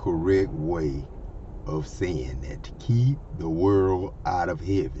was the correct way of saying that, to keep the world out of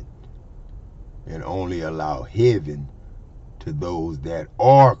heaven and only allow heaven to those that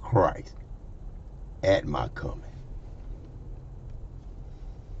are Christ at my coming.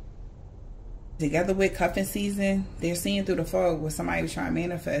 Together with cuffing season, they're seeing through the fog what somebody was trying to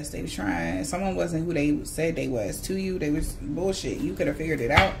manifest. They was trying, someone wasn't who they said they was to you. They was bullshit. You could have figured it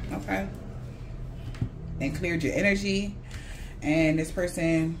out, okay? And cleared your energy. And this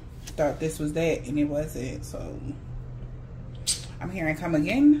person thought this was that, and it wasn't. So I'm hearing come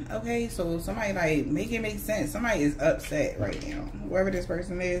again, okay? So somebody, like, make it make sense. Somebody is upset right now. Whoever this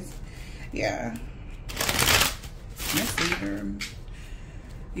person is, yeah. Let's see her.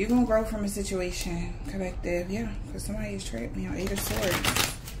 You're going to grow from a situation, collective. Yeah, because somebody is trapped now. 8 of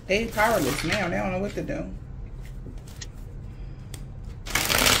Swords. They powerless now. They don't know what to do.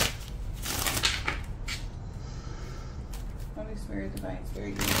 Spirit Divine,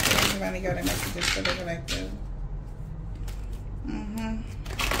 Spirit Divine, Spirit Divine, got a message for the collective.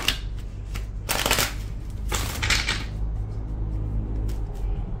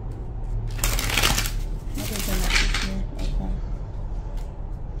 What is the message here? Okay.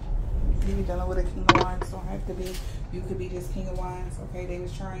 You be dealing with a King of Wands, don't have to be. You could be just King of Wands, okay? They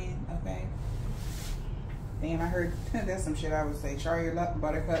was trying, okay? Damn, I heard that's some shit I would say. Try your luck,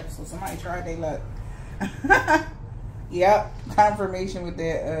 buttercup. So somebody tried their luck. Yep, confirmation with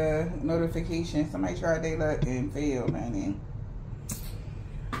that notification. Somebody tried their luck and failed, man.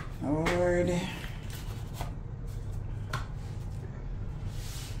 Lord.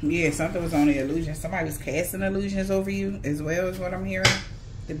 Yeah, something was on the illusion. Somebody was casting illusions over you as well, is what I'm hearing.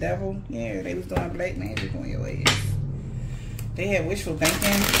 The devil. Yeah, they was doing black magic on your ass. They had wishful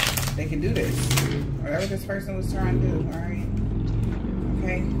thinking. They can do this. Whatever this person was trying to do, alright?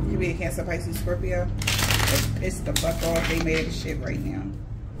 Okay? Could be a Cancer, Pisces, Scorpio. They're pissed the fuck off. They made of shit right now.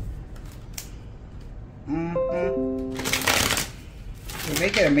 So they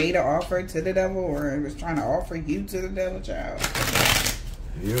could have made an offer to the devil, or was trying to offer you to the devil, child.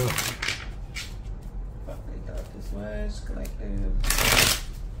 Yeah. Fuck they thought this was collective.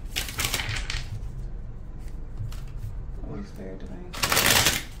 Holy Spirit Divine.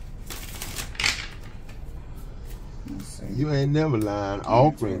 You ain't never lying.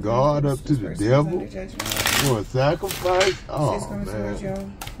 Offering God up to the devil for a sacrifice. Oh,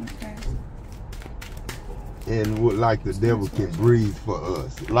 man. Okay. And what, like the devil can breathe for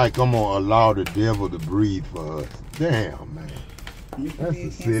us. Like I'm going to allow the devil to breathe for us. Damn, man. That's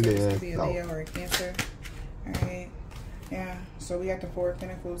a silly ass thought. Or a Cancer. Alright. Yeah. So we got the 4 of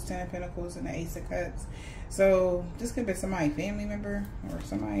Pentacles, 10 of Pentacles, and the Ace of Cups. So this could be somebody family member or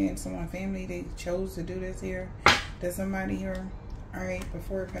somebody in someone's family. They chose to do this here. There's somebody here. Alright,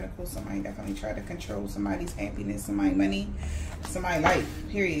 before Pentacles, somebody definitely tried to control somebody's happiness, somebody's money, somebody's life,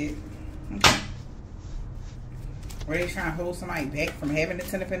 period. Okay. Or they trying to hold somebody back from having the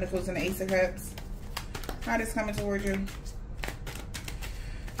 10 of Pentacles and the Ace of Cups. How this coming towards you?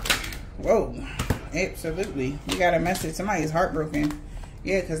 Whoa. Absolutely. You got a message. Somebody's heartbroken.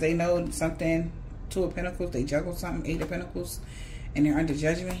 Yeah, because they know something. 2 of Pentacles. They juggle something. 8 of Pentacles. And they're under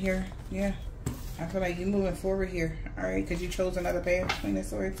judgment here. Yeah. I feel like you're moving forward here. Alright, because you chose another path, Queen of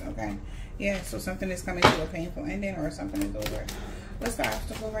Swords. Okay. Yeah, so something is coming to a painful ending or something is over. What's the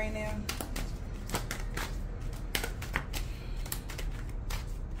obstacle right now?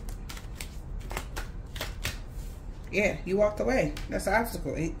 Yeah, you walked away. That's the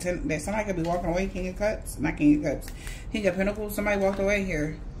obstacle. That somebody could be walking away, King of Cups. Not King of Cups. King of Pentacles. Somebody walked away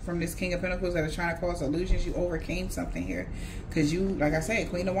here from this King of Pentacles that are trying to cause illusions. You overcame something here. Because you, like I said,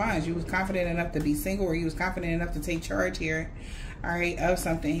 Queen of Wands, you was confident enough to be single, or you was confident enough to take charge here. Alright, of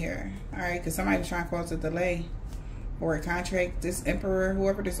something here. Alright, because somebody was trying to cause a delay or a contract. This Emperor,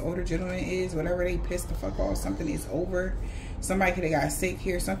 whoever this older gentleman is, whatever they pissed the fuck off, something is over. Somebody could have got sick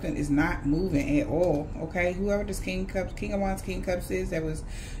here. Something is not moving at all. Okay, whoever this King of Wands, King of Cups is that was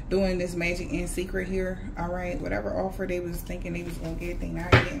doing this magic in secret here. All right, whatever offer they was thinking they was gonna get, they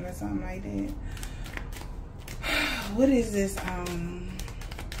not getting or something like that. What is this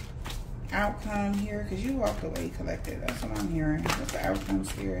outcome here? Because you walked away collected. That's what I'm hearing. What's the outcome,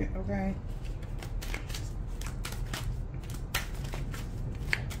 Spirit? Okay.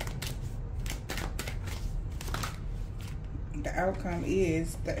 The outcome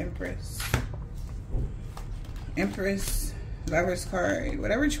is the Empress. Empress, Lover's card.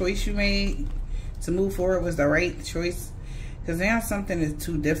 Whatever choice you made to move forward was the right choice. Because now something is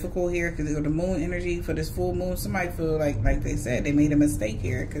too difficult here. Because of the moon energy for this full moon. Somebody feel like they said, they made a mistake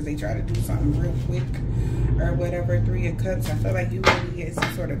here. Because they try to do something real quick. Or whatever. 3 of Cups. I feel like you really get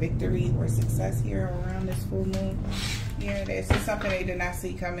some sort of victory or success here around this full moon. Yeah, this is something they did not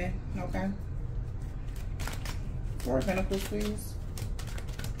see coming. Okay. 4 of Pentacles, please.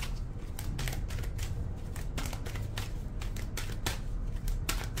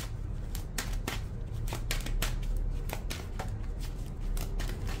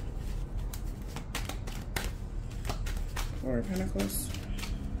 Four of Pentacles.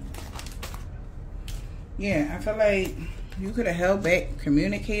 Yeah, I feel like you could have held back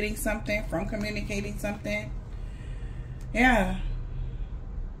communicating something from communicating something. Yeah.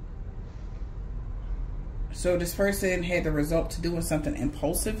 So this person had the result to doing something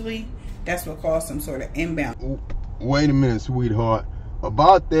impulsively. That's what caused some sort of imbalance. Wait a minute, sweetheart.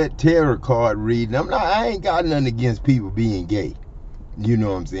 About that tarot card reading, I ain't got nothing against people being gay. You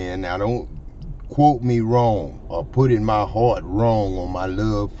know what I'm saying? Now don't quote me wrong or put in my heart wrong on my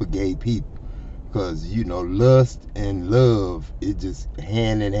love for gay people. Because, you know, lust and love is just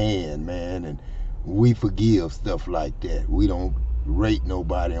hand in hand, man. And we forgive stuff like that. We don't rate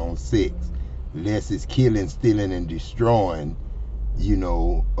nobody on sex unless it's killing, stealing, and destroying, you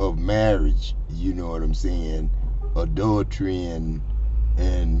know, of marriage. You know what I'm saying? Adultery and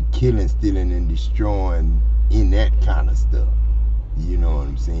killing, stealing, and destroying in that kind of stuff. You know what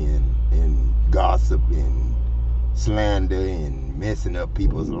I'm saying? And gossip and slander and messing up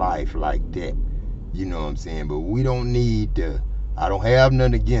people's life like that. You know what I'm saying? But we don't need to, I don't have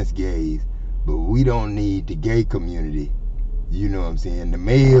nothing against gays, but we don't need the gay community, you know what I'm saying, the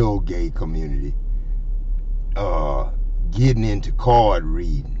male gay community, getting into card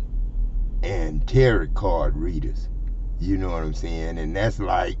reading and tarot card readers. You know what I'm saying? And that's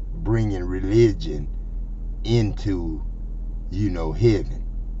like bringing religion into, you know, heaven.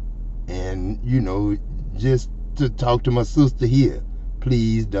 And, you know, just to talk to my sister here,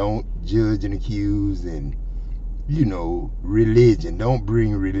 please don't judge and accuse and, you know, religion. Don't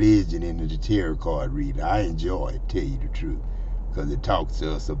bring religion into the tarot card reading. I enjoy it, tell you the truth, because it talks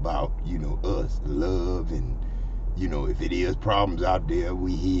to us about, you know, us, love, and, you know, if it is problems out there,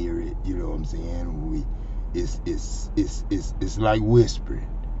 we hear it. You know what I'm saying? It's like whispering,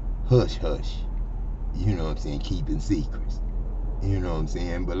 hush, hush. You know what I'm saying? Keeping secrets. You know what I'm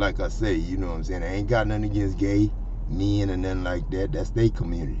saying? But like I say, you know what I'm saying? I ain't got nothing against gay men or nothing like that. That's their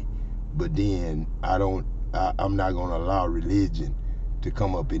community. But then I'm not gonna allow religion to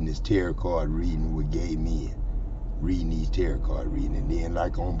come up in this tarot card reading with gay men reading these tarot card reading. And then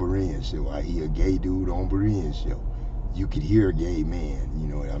like on Berean show, I hear a gay dude on Berean show. You could hear a gay man, you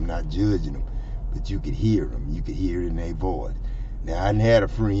know, I'm not judging them, but you could hear them. You could hear it in their voice. Now, I done had a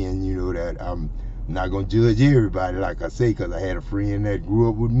friend, you know, that I'm not going to judge everybody, like I say, because I had a friend that grew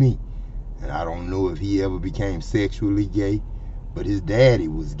up with me. And I don't know if he ever became sexually gay, but his daddy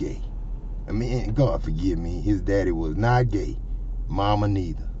was gay. I mean, God forgive me, his daddy was not gay. Mama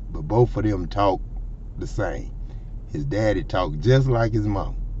neither. But both of them talk the same. His daddy talked just like his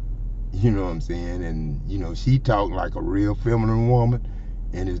mama. You know what I'm saying? And, you know, she talked like a real feminine woman,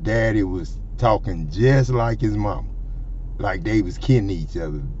 and his daddy was talking just like his mama. Like they was kidding each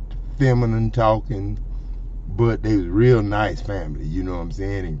other. Feminine talking, but they was real nice family, you know what I'm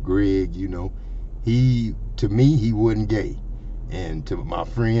saying? And Greg, you know, to me, he wasn't gay. And to my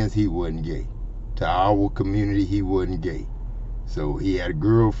friends, he wasn't gay. To our community, he wasn't gay. So he had a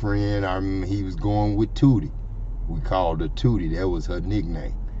girlfriend. I remember he was going with Tootie. We called her Tootie. That was her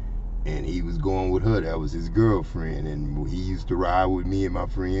nickname. And he was going with her. That was his girlfriend. And he used to ride with me and my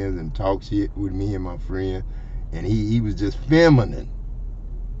friends and talk shit with me and my friends. And he was just feminine.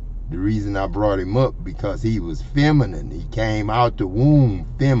 The reason I brought him up, because he was feminine. He came out the womb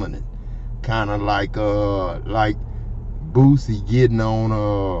feminine. Kind of like Boosie getting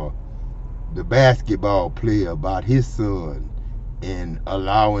on the basketball player about his son and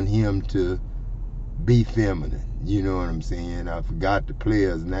allowing him to be feminine. You know what I'm saying? I forgot the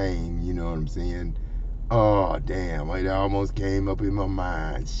player's name, you know what I'm saying? Oh, damn, it almost came up in my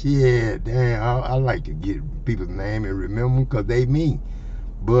mind. Shit, damn, I like to get people's name and remember them because they mean.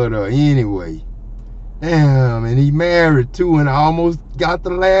 But anyway, damn, and he married too, and I almost got the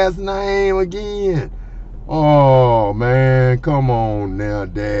last name again. Oh, man, come on now,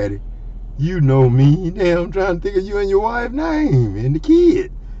 Daddy. You know me. Damn, I'm trying to think of you and your wife's name and the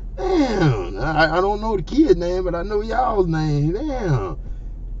kid. Damn, I don't know the kid's name, but I know y'all's name. Damn.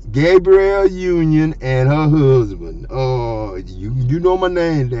 Gabrielle Union and her husband. Oh, you know my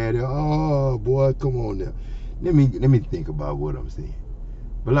name, Daddy. Oh, boy, come on now. Let me think about what I'm saying.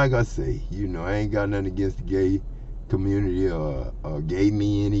 But like I say, you know, I ain't got nothing against the gay community or gay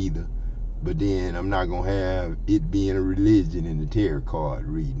men either. But then I'm not going to have it being a religion in the tarot card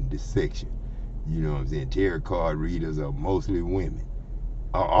reading this section. You know what I'm saying? Tarot card readers are mostly women.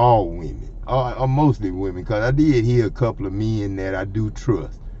 Are all women. Are mostly women. Because I did hear a couple of men that I do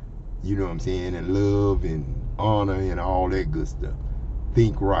trust. You know what I'm saying? And love and honor and all that good stuff.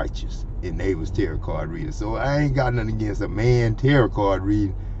 Think righteous. And they was tarot card readers. So I ain't got nothing against a man tarot card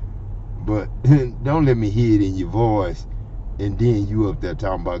reading. But don't let me hear it in your voice. And then you up there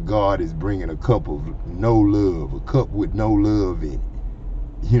talking about God is bringing a cup of no love. A cup with no love in it.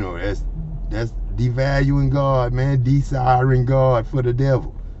 You know, that's devaluing God, man. Desiring God for the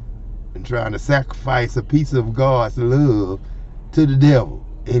devil. And trying to sacrifice a piece of God's love to the devil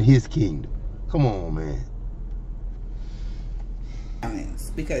in his kingdom. Come on, man.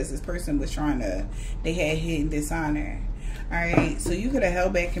 Because this person was they had hidden dishonor. Alright, so you could have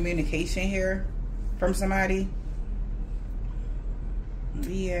held back communication here from somebody.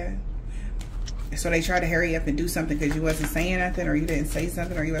 Yeah. So they tried to hurry up and do something because you wasn't saying nothing, or you didn't say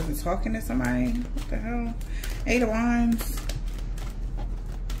something, or you wasn't talking to somebody. What the hell? 8 of Wands.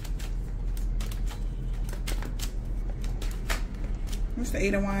 What's the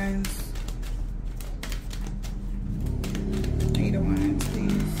Eight of Wands? Eight of Wands,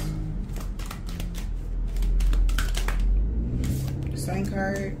 please. Sun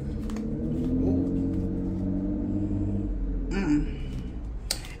card.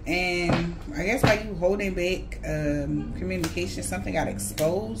 And I guess while you holding back communication, something got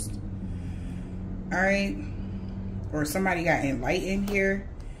exposed. Alright. Or somebody got enlightened here.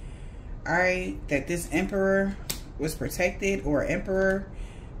 Alright. That this emperor was protected, or emperor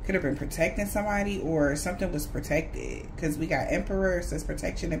could have been protecting somebody, or something was protected. Because we got emperor, says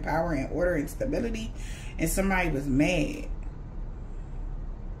protection and power and order and stability. And somebody was mad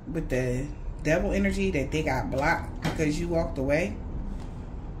with the devil energy that they got blocked because you walked away.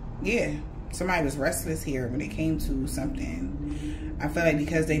 Yeah, somebody was restless here when it came to something. I feel like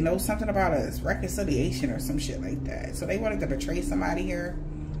because they know something about us, reconciliation or some shit like that. So they wanted to betray somebody here.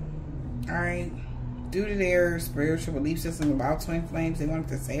 Alright. Due to their spiritual belief system about twin flames, they wanted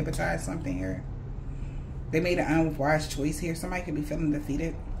to sabotage something here. They made an unwise choice here. Somebody could be feeling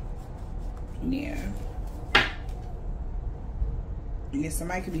defeated. Yeah. Yeah,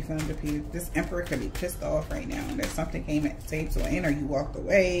 somebody could be feeling defeated. This emperor could be pissed off right now that something came to an end, or you walked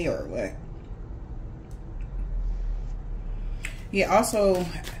away, or what. Yeah, also,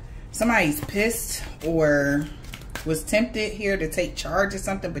 somebody's pissed or was tempted here to take charge of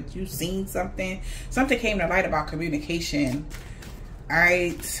something, but you seen something. Something came to light about communication. All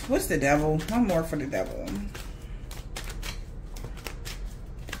right, what's the devil? One more for the devil.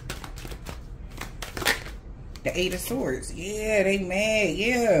 The Eight of Swords. Yeah, they mad.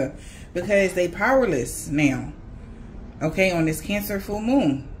 Yeah, because they powerless now. Okay, on this Cancer full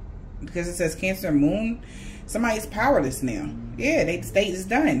moon. Because it says Cancer moon. Somebody's powerless now. Yeah, the state is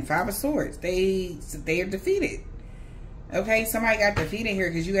done. Five of Swords. They are defeated. Okay, somebody got defeated here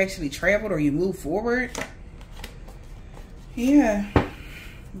because you actually traveled or you moved forward. Yeah.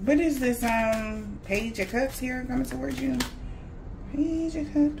 What is this Page of Cups here coming towards you? Page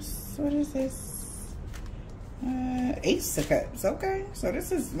of Cups. What is this? Ace of Cups. Okay, so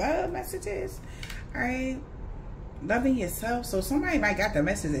this is love messages. All right, loving yourself. So somebody might got the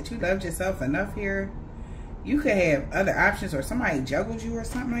message that you loved yourself enough here. You could have other options, or somebody juggled you or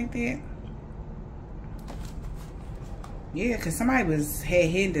something like that. Yeah, because somebody had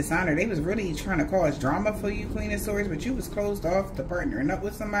hidden dishonor. They was really trying to cause drama for you, Queen of Swords, but you was closed off to partnering up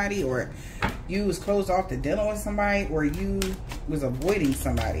with somebody, or you was closed off to dealing with somebody, or you was avoiding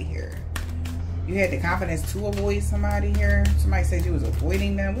somebody here. You had the confidence to avoid somebody here. Somebody said you was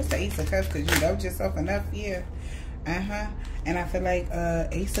avoiding them. What's the Ace of Cups? Because you loved yourself enough. Yeah. And I feel like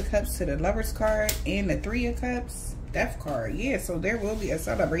Ace of Cups to the Lover's card and the Three of Cups, Death card. Yeah, so there will be a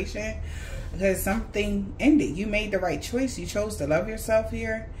celebration because something ended. You made the right choice. You chose to love yourself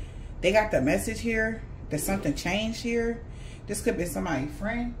here. They got the message here that something changed here. This could be somebody's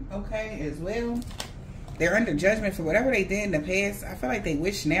friend, okay, as well. They're under judgment for whatever they did in the past. I feel like they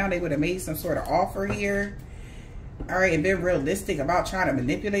wish now they would have made some sort of offer here. All right, and been realistic about trying to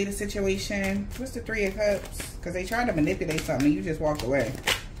manipulate a situation. What's the Three of Cups? Because they tried to manipulate something and you just walked away.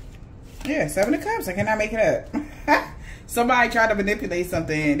 Yeah, Seven of Cups. I cannot make it up. Somebody tried to manipulate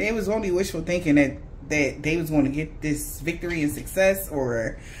something. They was only wishful thinking that they was going to get this victory and success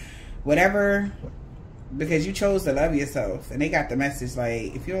or whatever. Because you chose to love yourself. And they got the message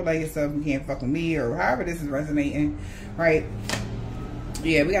like, if you don't love yourself, you can't fuck with me. Or however this is resonating. Right?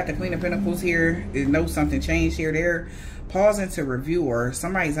 Yeah, we got the Queen of Pentacles here. They know something changed here. They're pausing to review, or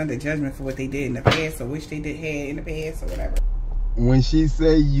somebody's under judgment for what they did in the past, or wish they did had in the past, or whatever. When she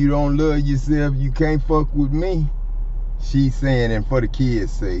say you don't love yourself, you can't fuck with me, she's saying, and for the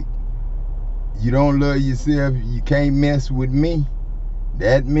kids' sake, you don't love yourself, you can't mess with me.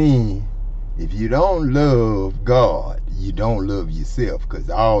 That means if you don't love God, you don't love yourself,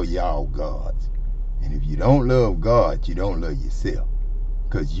 because all y'all gods. And if you don't love God, you don't love yourself.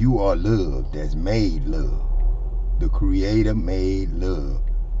 Because you are love that's made love. The Creator made love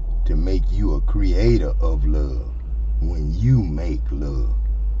to make you a creator of love when you make love.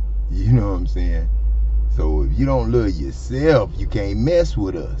 You know what I'm saying? So if you don't love yourself, you can't mess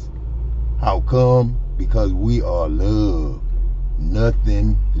with us. How come? Because we are love.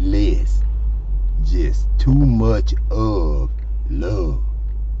 Nothing less. Just too much of love.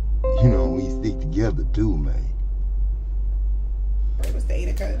 You know, we stick together too, man. What's the Eight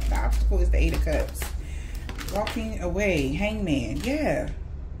of Cups? The obstacle is the Eight of Cups. Walking away, Hangman. Yeah.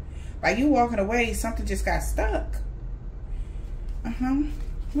 By you walking away, something just got stuck.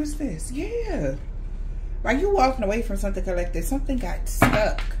 What's this? Yeah. By you walking away from something collective, something got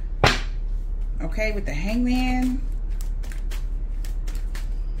stuck. Okay, with the Hangman.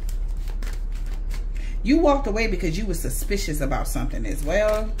 You walked away because you were suspicious about something as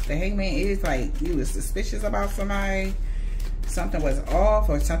well. The Hangman is like you were suspicious about somebody. Something was off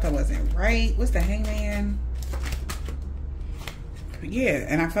or something wasn't right. What's the Hangman? Yeah,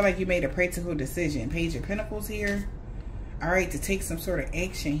 and I feel like you made a practical decision. Page of Pentacles here. All right, to take some sort of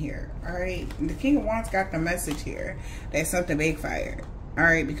action here. All right, and the King of Wands got the message here that something backfired. All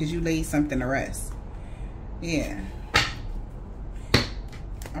right, because you laid something to rest. Yeah.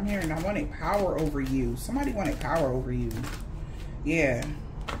 I'm hearing I wanted power over you. Somebody wanted power over you. Yeah,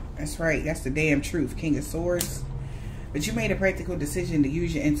 that's right. That's the damn truth. King of Swords. But you made a practical decision to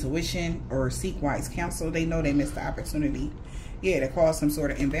use your intuition or seek wise counsel. They know they missed the opportunity. Yeah, to cause some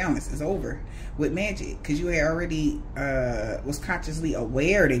sort of imbalance. It's over with magic. Because you had already was consciously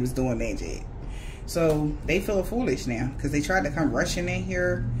aware they was doing magic. So they feel foolish now. Because they tried to come rushing in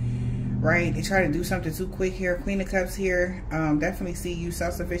here. Right, they try to do something too quick here. Queen of Cups here. Definitely see you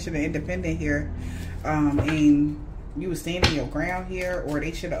self-sufficient and independent here. And you were standing your ground here, or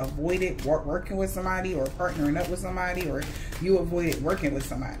they should have avoided working with somebody or partnering up with somebody, or you avoided working with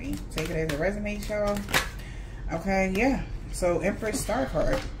somebody. Take it as a resonate, y'all. Okay, yeah. So Empress Star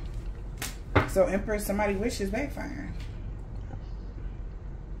card. So Empress, somebody wishes backfiring.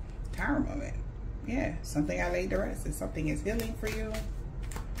 Tower moment. Yeah, something I laid to rest. If something is healing for you.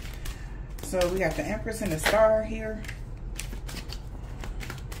 So we got the Empress and the Star here.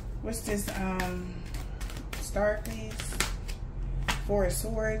 What's this? Star, please. Four of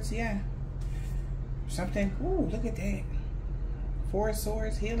Swords, yeah. Something. Ooh, look at that. Four of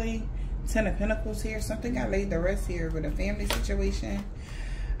Swords, healing. 10 of Pentacles here. Something got laid to rest here with a family situation.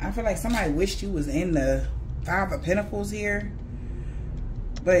 I feel like somebody wished you was in the Five of Pentacles here.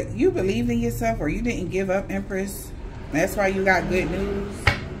 But you believed in yourself, or you didn't give up, Empress. That's why you got good news.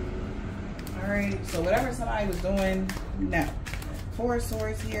 Alright, so whatever somebody was doing, no. Four of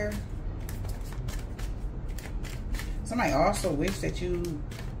Swords here. Somebody also wished that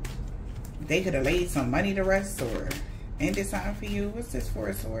they could have laid some money to rest or ended something for you. What's this Four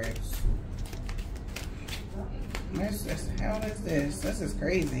of Swords? What the hell is this? This is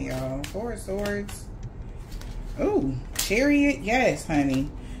crazy, y'all. Four of Swords. Ooh, Chariot. Yes, honey.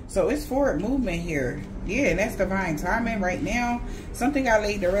 So it's forward movement here. Yeah, that's divine timing right now. Something got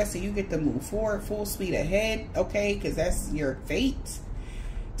laid to rest, so you get to move forward full speed ahead, okay? Because that's your fate.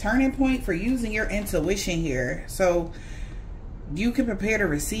 Turning point for using your intuition here. So you can prepare to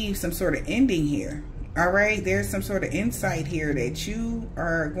receive some sort of ending here. All right, there's some sort of insight here that you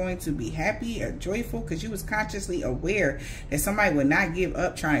are going to be happy or joyful because you was consciously aware that somebody would not give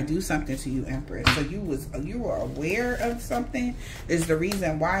up trying to do something to you, Empress. So you were aware of something is the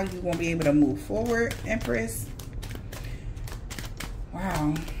reason why you won't be able to move forward, Empress.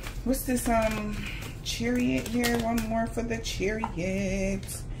 Wow. What's this Chariot here? One more for the Chariot.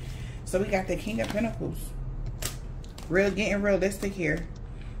 So we got the King of Pentacles. Getting realistic here.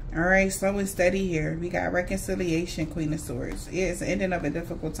 All right, slow and steady here. We got reconciliation, Queen of Swords. Yeah, it's the ending of a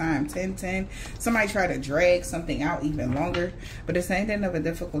difficult time. 10-10. Somebody try to drag something out even longer, but it's the ending of a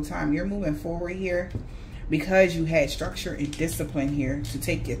difficult time. You're moving forward here because you had structure and discipline here to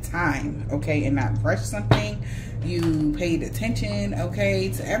take your time, okay, and not rush something. You paid attention, okay,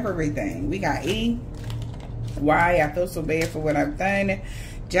 to everything. We got E. Why? I feel so bad for what I've done.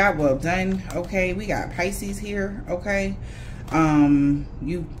 Job well done, okay. We got Pisces here, okay.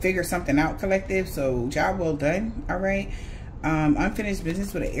 You figure something out, collective, so job well done. All right. Unfinished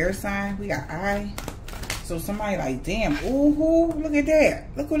business with an air sign. We got I. So somebody like, damn, ooh, look at that.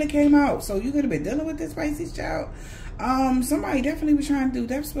 Look when it came out. So you could have been dealing with this Pisces child. Somebody definitely was trying to do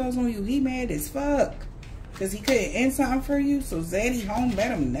death spells on you. He mad as fuck because he couldn't end something for you. So Zaddy home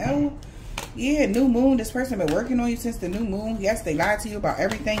let him know. Yeah, new moon. This person been working on you since the new moon. Yes, they lied to you about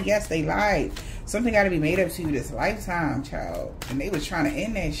everything. Yes, they lied. Something got to be made up to you this lifetime, child. And they was trying to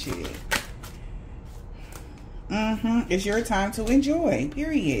end that shit. It's your time to enjoy,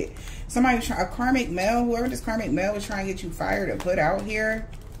 period. Somebody was trying, a karmic male, whoever this karmic male was trying to get you fired or put out here.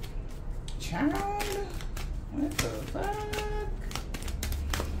 Child, what the fuck?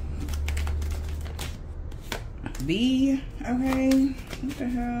 B, okay. What the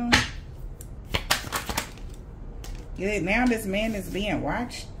hell? Yeah, now this man is being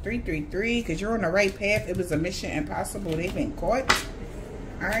watched. 333, because you're on the right path. It was a mission impossible. They've been caught.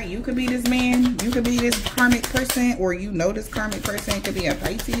 All right, you could be this man. You could be this karmic person, or you know this karmic person. It could be a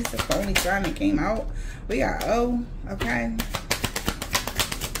Pisces. That's the only sign that came out. We got O, okay.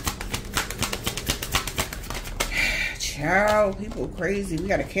 Child, people crazy. We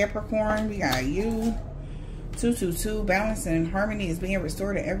got a Capricorn. We got you. 222, balance and harmony is being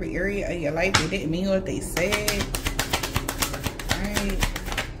restored in every area of your life. They didn't mean what they said.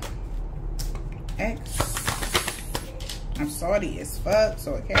 X. I'm salty as fuck.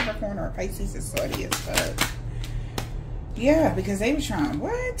 So a Capricorn or a Pisces is salty as fuck. Yeah, because they were trying,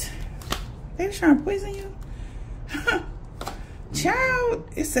 what? They were trying to poison you? Child,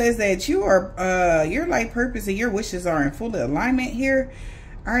 it says that you are, your life purpose and your wishes are in full alignment here.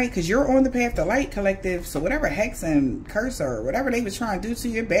 All right, because you're on the path to light, collective. So whatever hex and curse or whatever they was trying to do to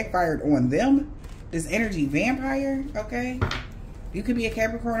you, backfired on them. This energy vampire, okay? You could be a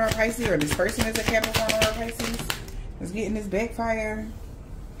Capricorn or a Pisces, or this person is a Capricorn or a Pisces. Is getting this backfire.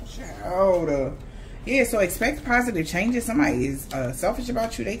 Child, yeah, so expect positive changes. Somebody is selfish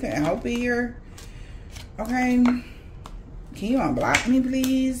about you. They couldn't help it here. Okay. Can you unblock me,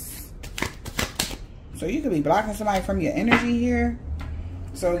 please? So you could be blocking somebody from your energy here.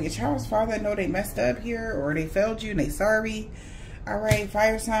 So your child's father know they messed up here, or they failed you and they sorry. All right,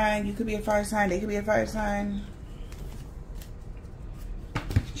 fire sign. You could be a fire sign. They could be a fire sign.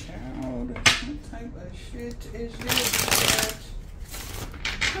 Child, what type of shit is this?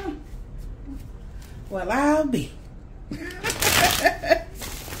 Huh. Well, I'll be.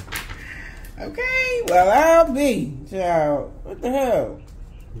 Okay, well, I'll be. Child, what the hell?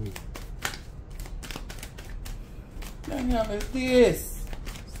 What the hell is this?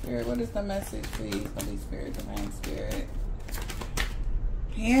 Spirit, what is the message, please? Holy Spirit, Divine Spirit.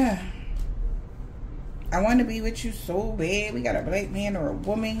 Yeah. I want to be with you so bad. We got a black man or a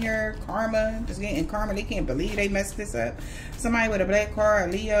woman here. Karma. Just getting karma. They can't believe they messed this up. Somebody with a black car, a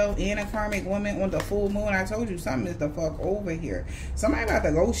Leo, and a karmic woman on the full moon. I told you something is the fuck over here. Somebody about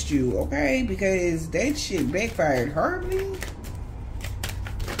to ghost you, okay? Because that shit backfired horribly.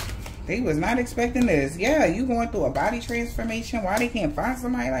 They was not expecting this. Yeah, you going through a body transformation. Why they can't find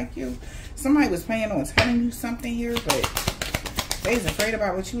somebody like you? Somebody was planning on telling you something here, but they was afraid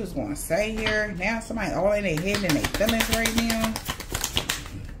about what you was going to say here. Now somebody all in their head and their feelings right now.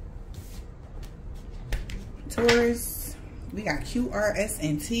 Taurus. We got Q, R, S,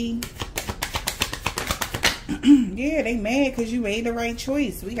 and T. Yeah, they mad because you made the right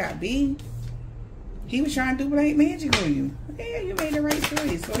choice. We got B. He was trying to do black magic on you. Yeah, you made the right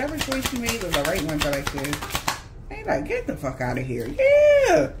choice. Whatever choice you made was the right one for like this. They like, get the fuck out of here.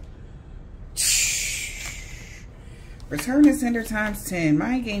 Yeah. Return to sender times 10.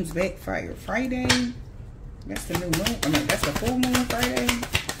 Mind games backfire. Friday. That's the new moon. I mean, that's the full moon Friday.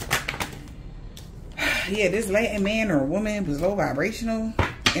 Yeah, this Latin man or woman was low vibrational.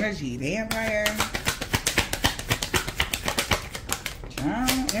 Energy vampire.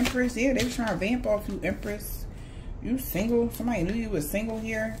 Empress. Yeah, they were trying to vamp off you, Empress. You single. Somebody knew you was single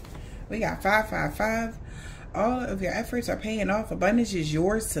here. We got 555. All of your efforts are paying off. Abundance is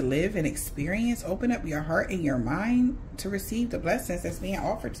yours to live and experience. Open up your heart and your mind to receive the blessings that's being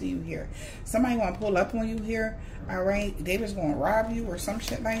offered to you here. Somebody want to pull up on you here. All right. They was going to rob you or some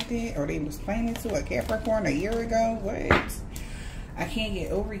shit like that. Or they was planning to a Capricorn a year ago. What? I can't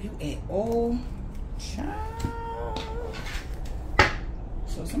get over you at all. Child.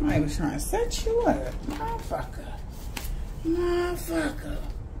 So somebody was trying to set you up. Motherfucker.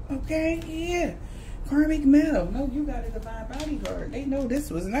 Okay? Yeah. Karmic male. No, you got a divine bodyguard. They know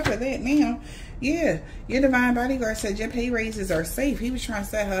this was never that now. Yeah. Your divine bodyguard said your pay raises are safe. He was trying to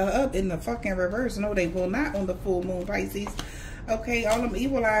set her up in the fucking reverse. No, they will not on the full moon, Pisces. Okay, all them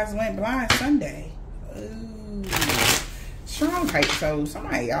evil eyes went blind Sunday. Ooh. Strong type, so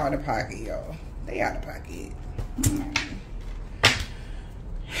somebody out of pocket, y'all. They out of pocket.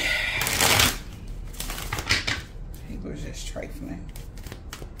 People are just trifling.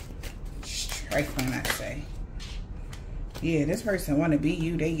 Trifling, I say. Yeah, this person want to be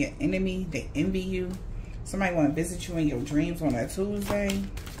you. They your enemy. They envy you. Somebody want to visit you in your dreams on a Tuesday.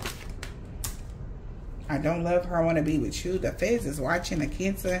 I don't love her. I want to be with you. The Feds is watching a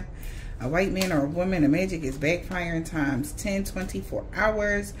Cancer. A white man or a woman. The magic is backfiring times 10, 24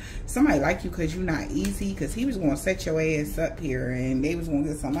 hours. Somebody like you because you're not easy. Because he was going to set your ass up here. And they was going to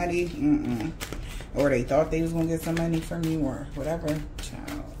get some money. Or they thought they was going to get some money from you. Or whatever.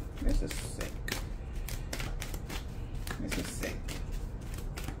 Child. This is sick. This is sick.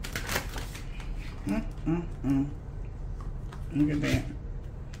 Look at that.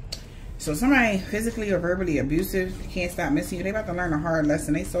 So somebody physically or verbally abusive, can't stop missing you. They about to learn a hard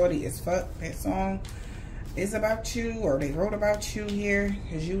lesson. They salty as fuck. That song is about you, or they wrote about you here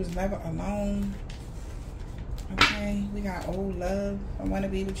because you was never alone. Okay, we got old love. I want to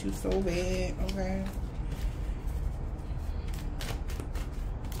be with you so bad. Okay.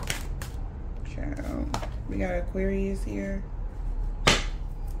 Child. We got Aquarius here.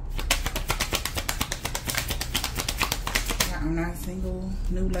 I'm not single.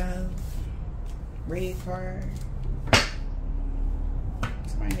 New love. Red card.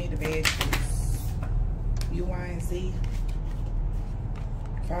 Somebody need a bad choice. U, Y, and Z.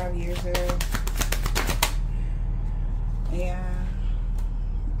 5 years ago. Yeah.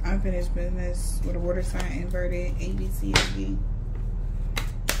 Unfinished business with a water sign inverted. A, B, C, and D.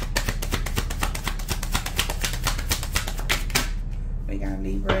 We got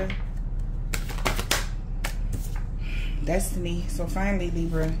Libra. Destiny. So finally,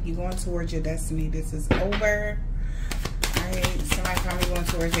 Libra, you going towards your destiny. This is over. Alright, somebody finally going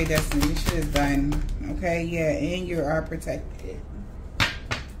towards your destiny. This shit is done. Okay, yeah, and you are protected.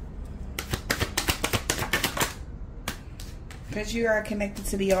 Because you are connected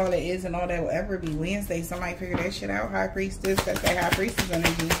to the all that is and all that will ever be. Wednesday, somebody figure that shit out. High Priestess, that's that High Priestess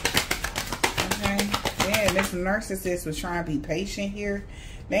energy. Okay, yeah, this narcissist was trying to be patient here.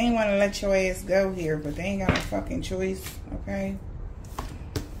 They ain't want to let your ass go here, but they ain't got a fucking choice, okay?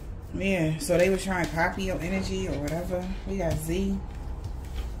 Yeah, so they was trying to copy your energy or whatever. We got Z.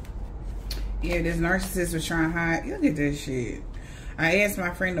 Yeah, this narcissist was trying to hide. Look at this shit. I asked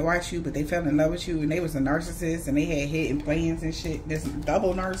my friend to watch you, but they fell in love with you, and they was a narcissist, and they had hidden plans and shit. This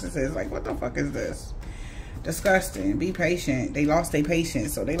double narcissist. Like, what the fuck is this? Disgusting. Be patient. They lost their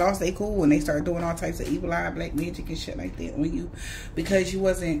patience, so they lost their cool, and they started doing all types of evil eye, black magic and shit like that on you because you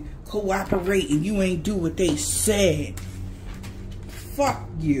wasn't cooperating. You ain't do what they said. Fuck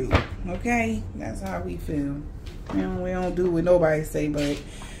you. Okay? That's how we feel. We don't do what nobody say, but you know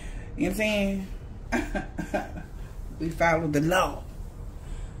what I'm saying? We follow the law.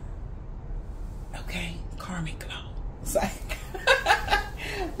 Okay? Karmic law. It's like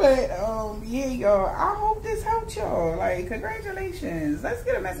but yeah, y'all, I hope this helped y'all. Like, congratulations. Let's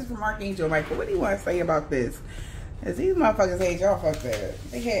get a message from Archangel Michael. What do you want to say about this? Because these motherfuckers had y'all fucked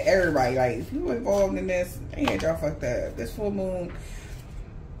up. They had everybody. Like, if you were involved in this, they had y'all fucked up. This full moon,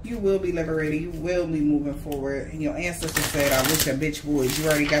 you will be liberated. You will be moving forward. And your ancestors said, I wish a bitch would. You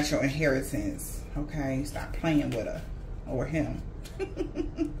already got your inheritance. Okay? Stop playing with her. Or him.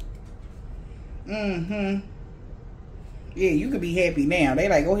 Yeah, you could be happy now. They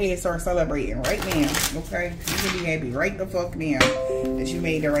like, go ahead and start celebrating right now. Okay? You can be happy right the fuck now that you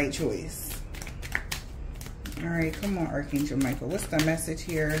made the right choice. Alright, come on, Archangel Michael. What's the message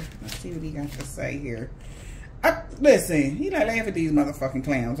here? Let's see what he got to say here. Listen, he not laugh at these motherfucking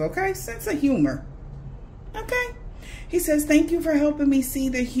clowns, okay? Sense of humor. Okay? He says, thank you for helping me see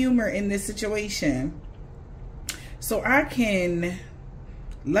the humor in this situation, so I can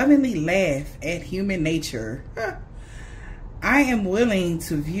lovingly laugh at human nature. I am willing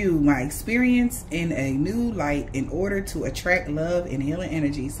to view my experience in a new light in order to attract love and healing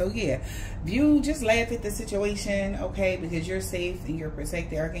energy. So yeah, just laugh at the situation, okay, because you're safe and you're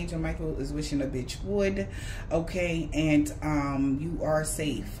protected. Archangel Michael is wishing a bitch would, okay, and you are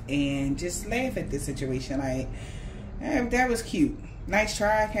safe, and just laugh at the situation. Like, that was cute. Nice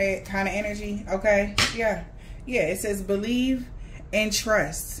try, kind of energy, okay? Yeah, it says believe and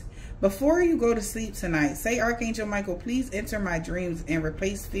trust. Before you go to sleep tonight, say, Archangel Michael, please enter my dreams and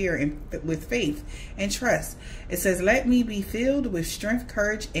replace fear with faith and trust. It says, let me be filled with strength,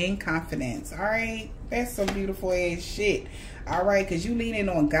 courage, and confidence. All right? That's some beautiful ass shit. All right? Because you leaning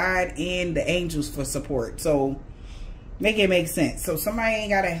on God and the angels for support. So, make it make sense. So, somebody ain't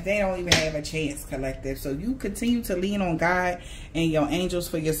got to, they don't even have a chance, collective. So, you continue to lean on God and your angels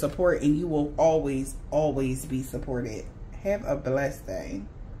for your support, and you will always, always be supported. Have a blessed day.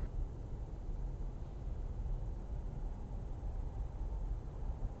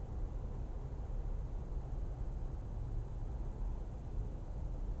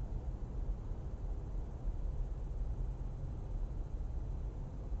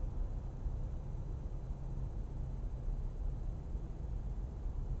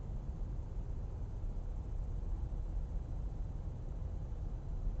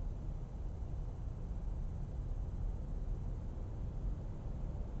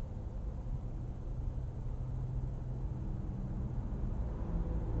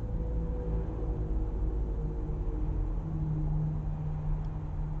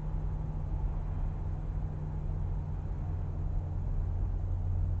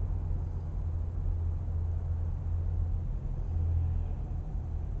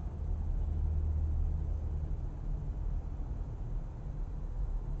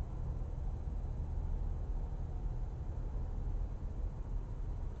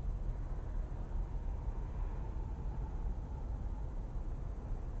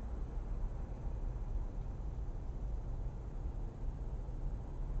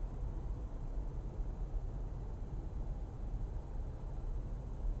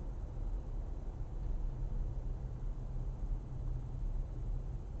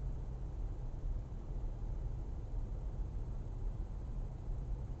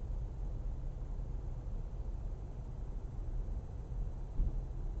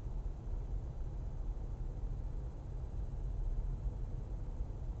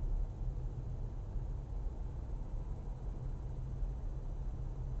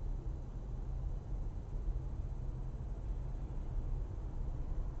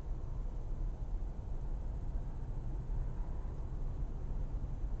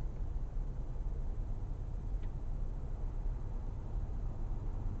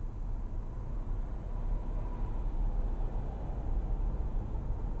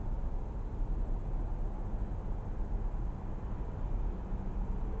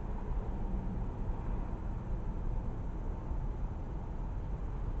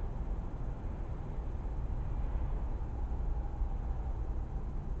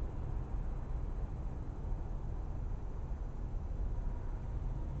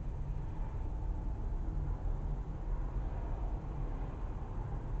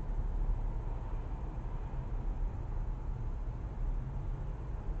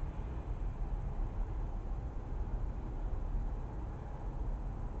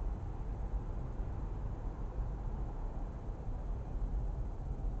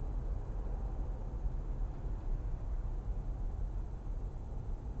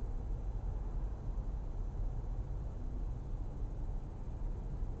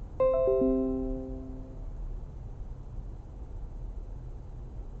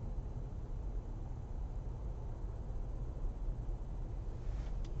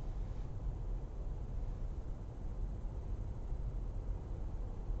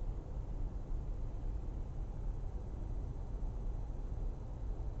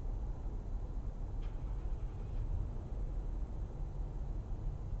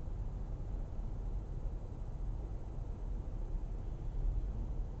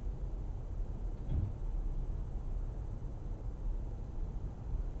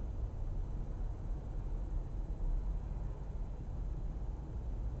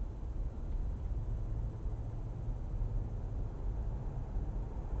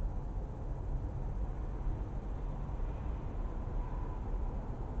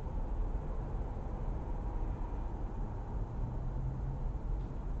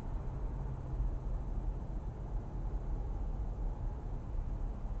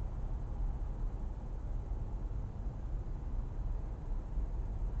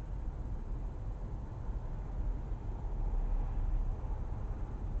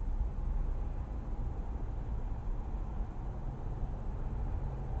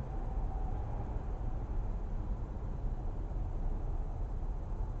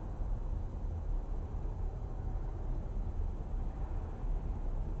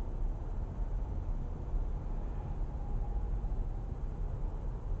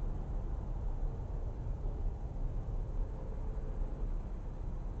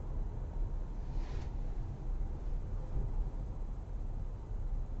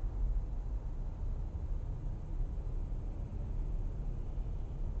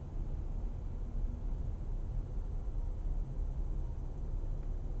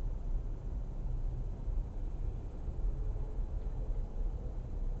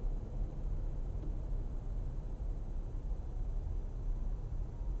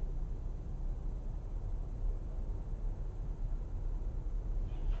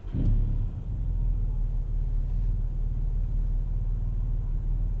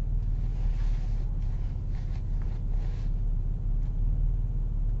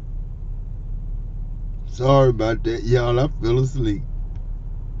 Sorry about that, y'all. I fell asleep.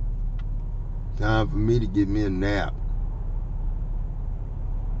 Time for me to get me a nap.